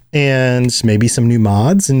 and maybe some new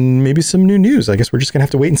mods and maybe some new news. I guess we're just going to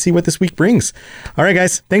have to wait and see what this week brings. All right,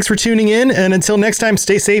 guys, thanks for tuning in. And until next time,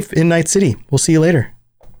 stay safe in Night City. We'll see you later.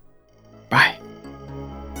 Bye.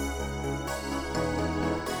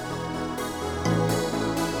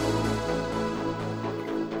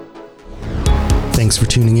 Thanks for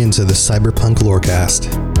tuning in to the Cyberpunk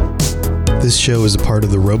Lorecast. This show is a part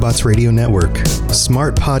of the Robots Radio Network,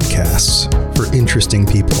 smart podcasts for interesting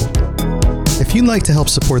people. If you'd like to help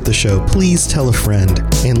support the show, please tell a friend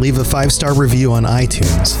and leave a 5-star review on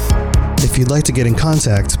iTunes. If you'd like to get in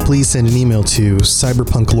contact, please send an email to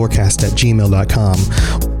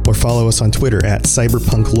cyberpunklorecast@gmail.com or follow us on Twitter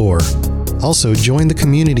 @cyberpunklore. Also, join the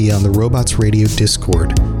community on the Robots Radio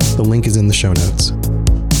Discord. The link is in the show notes.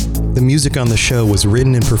 The music on the show was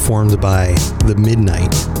written and performed by The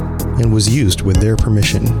Midnight and was used with their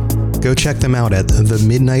permission. Go check them out at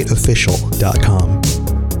themidnightofficial.com.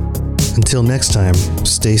 Until next time,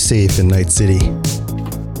 stay safe in Night City.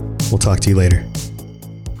 We'll talk to you later.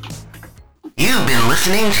 You've been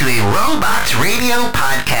listening to a Robots Radio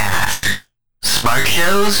podcast. Smart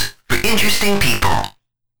shows for interesting people.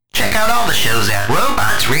 Check out all the shows at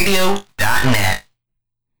robotsradio.net.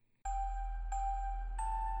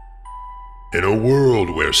 In a world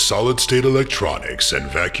where solid-state electronics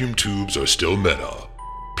and vacuum tubes are still meta,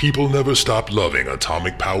 people never stop loving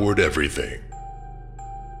atomic-powered everything.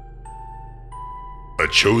 A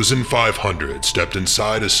chosen 500 stepped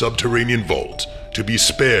inside a subterranean vault to be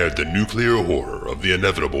spared the nuclear horror of the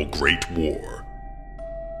inevitable Great War.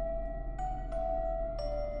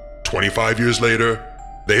 25 years later,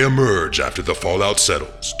 they emerge after the fallout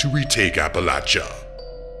settles to retake Appalachia.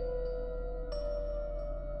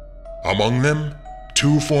 Among them,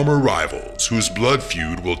 2 former rivals whose blood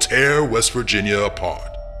feud will tear West Virginia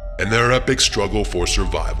apart in their epic struggle for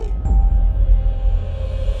survival.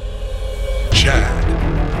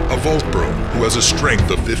 Chad, a Vault Bro who has a strength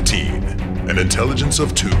of 15, an intelligence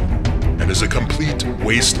of 2, and is a complete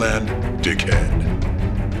wasteland dickhead.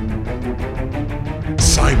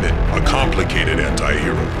 Simon, a complicated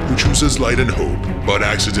anti-hero who chooses light and hope, but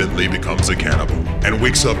accidentally becomes a cannibal, and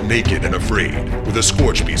wakes up naked and afraid with a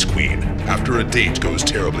Scorch Beast Queen after a date goes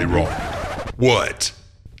terribly wrong. What?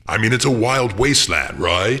 I mean, it's a wild wasteland,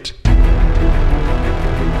 right?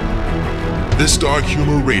 This dark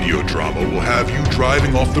humor radio drama will have you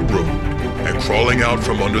driving off the road and crawling out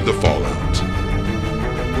from under the fallout.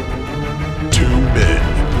 2 men,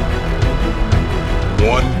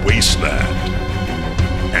 1 wasteland,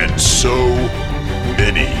 and so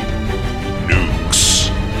many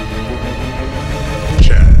nukes.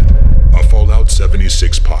 Chad, a Fallout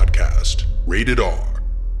 76 podcast, rated R,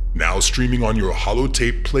 now streaming on your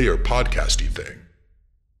holotape player podcasty thing.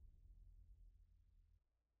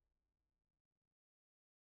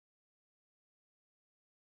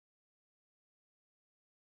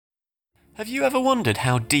 Have you ever wondered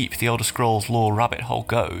how deep the Elder Scrolls lore rabbit hole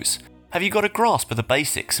goes? Have you got a grasp of the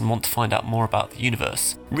basics and want to find out more about the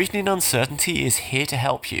universe? Written in Uncertainty is here to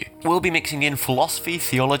help you. We'll be mixing in philosophy,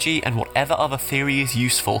 theology, and whatever other theory is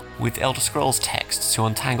useful with Elder Scrolls texts to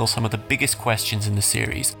untangle some of the biggest questions in the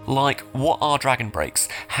series, like what are dragon breaks,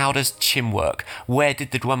 how does Chim work, where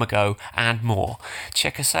did the Dwemer go, and more.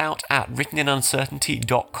 Check us out at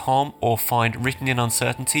writteninuncertainty.com or find Written in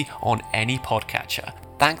Uncertainty on any podcatcher.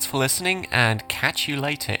 Thanks for listening, and catch you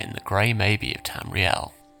later in the Grey Maybe of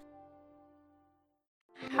Tamriel.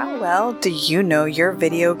 How well do you know your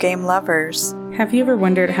video game lovers? Have you ever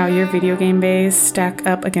wondered how your video game bays stack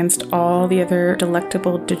up against all the other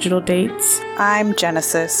delectable digital dates? I'm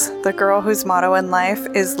Genesis, the girl whose motto in life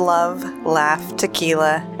is love, laugh,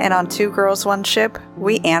 tequila. And on Two Girls, One Ship,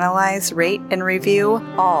 we analyze, rate, and review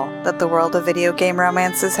all that the world of video game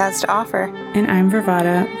romances has to offer. And I'm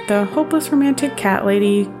Vervada, the hopeless romantic cat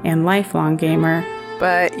lady and lifelong gamer.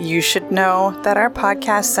 But you should know that our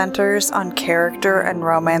podcast centers on character and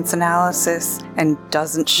romance analysis and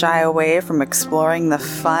doesn't shy away from exploring the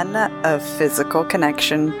fun of physical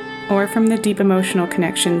connection. Or from the deep emotional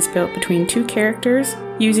connections built between two characters,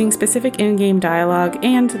 using specific in-game dialogue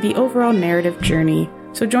and the overall narrative journey.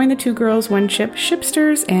 So join the Two Girls, One Ship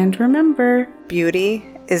shipsters, and remember, beauty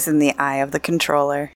is in the eye of the controller.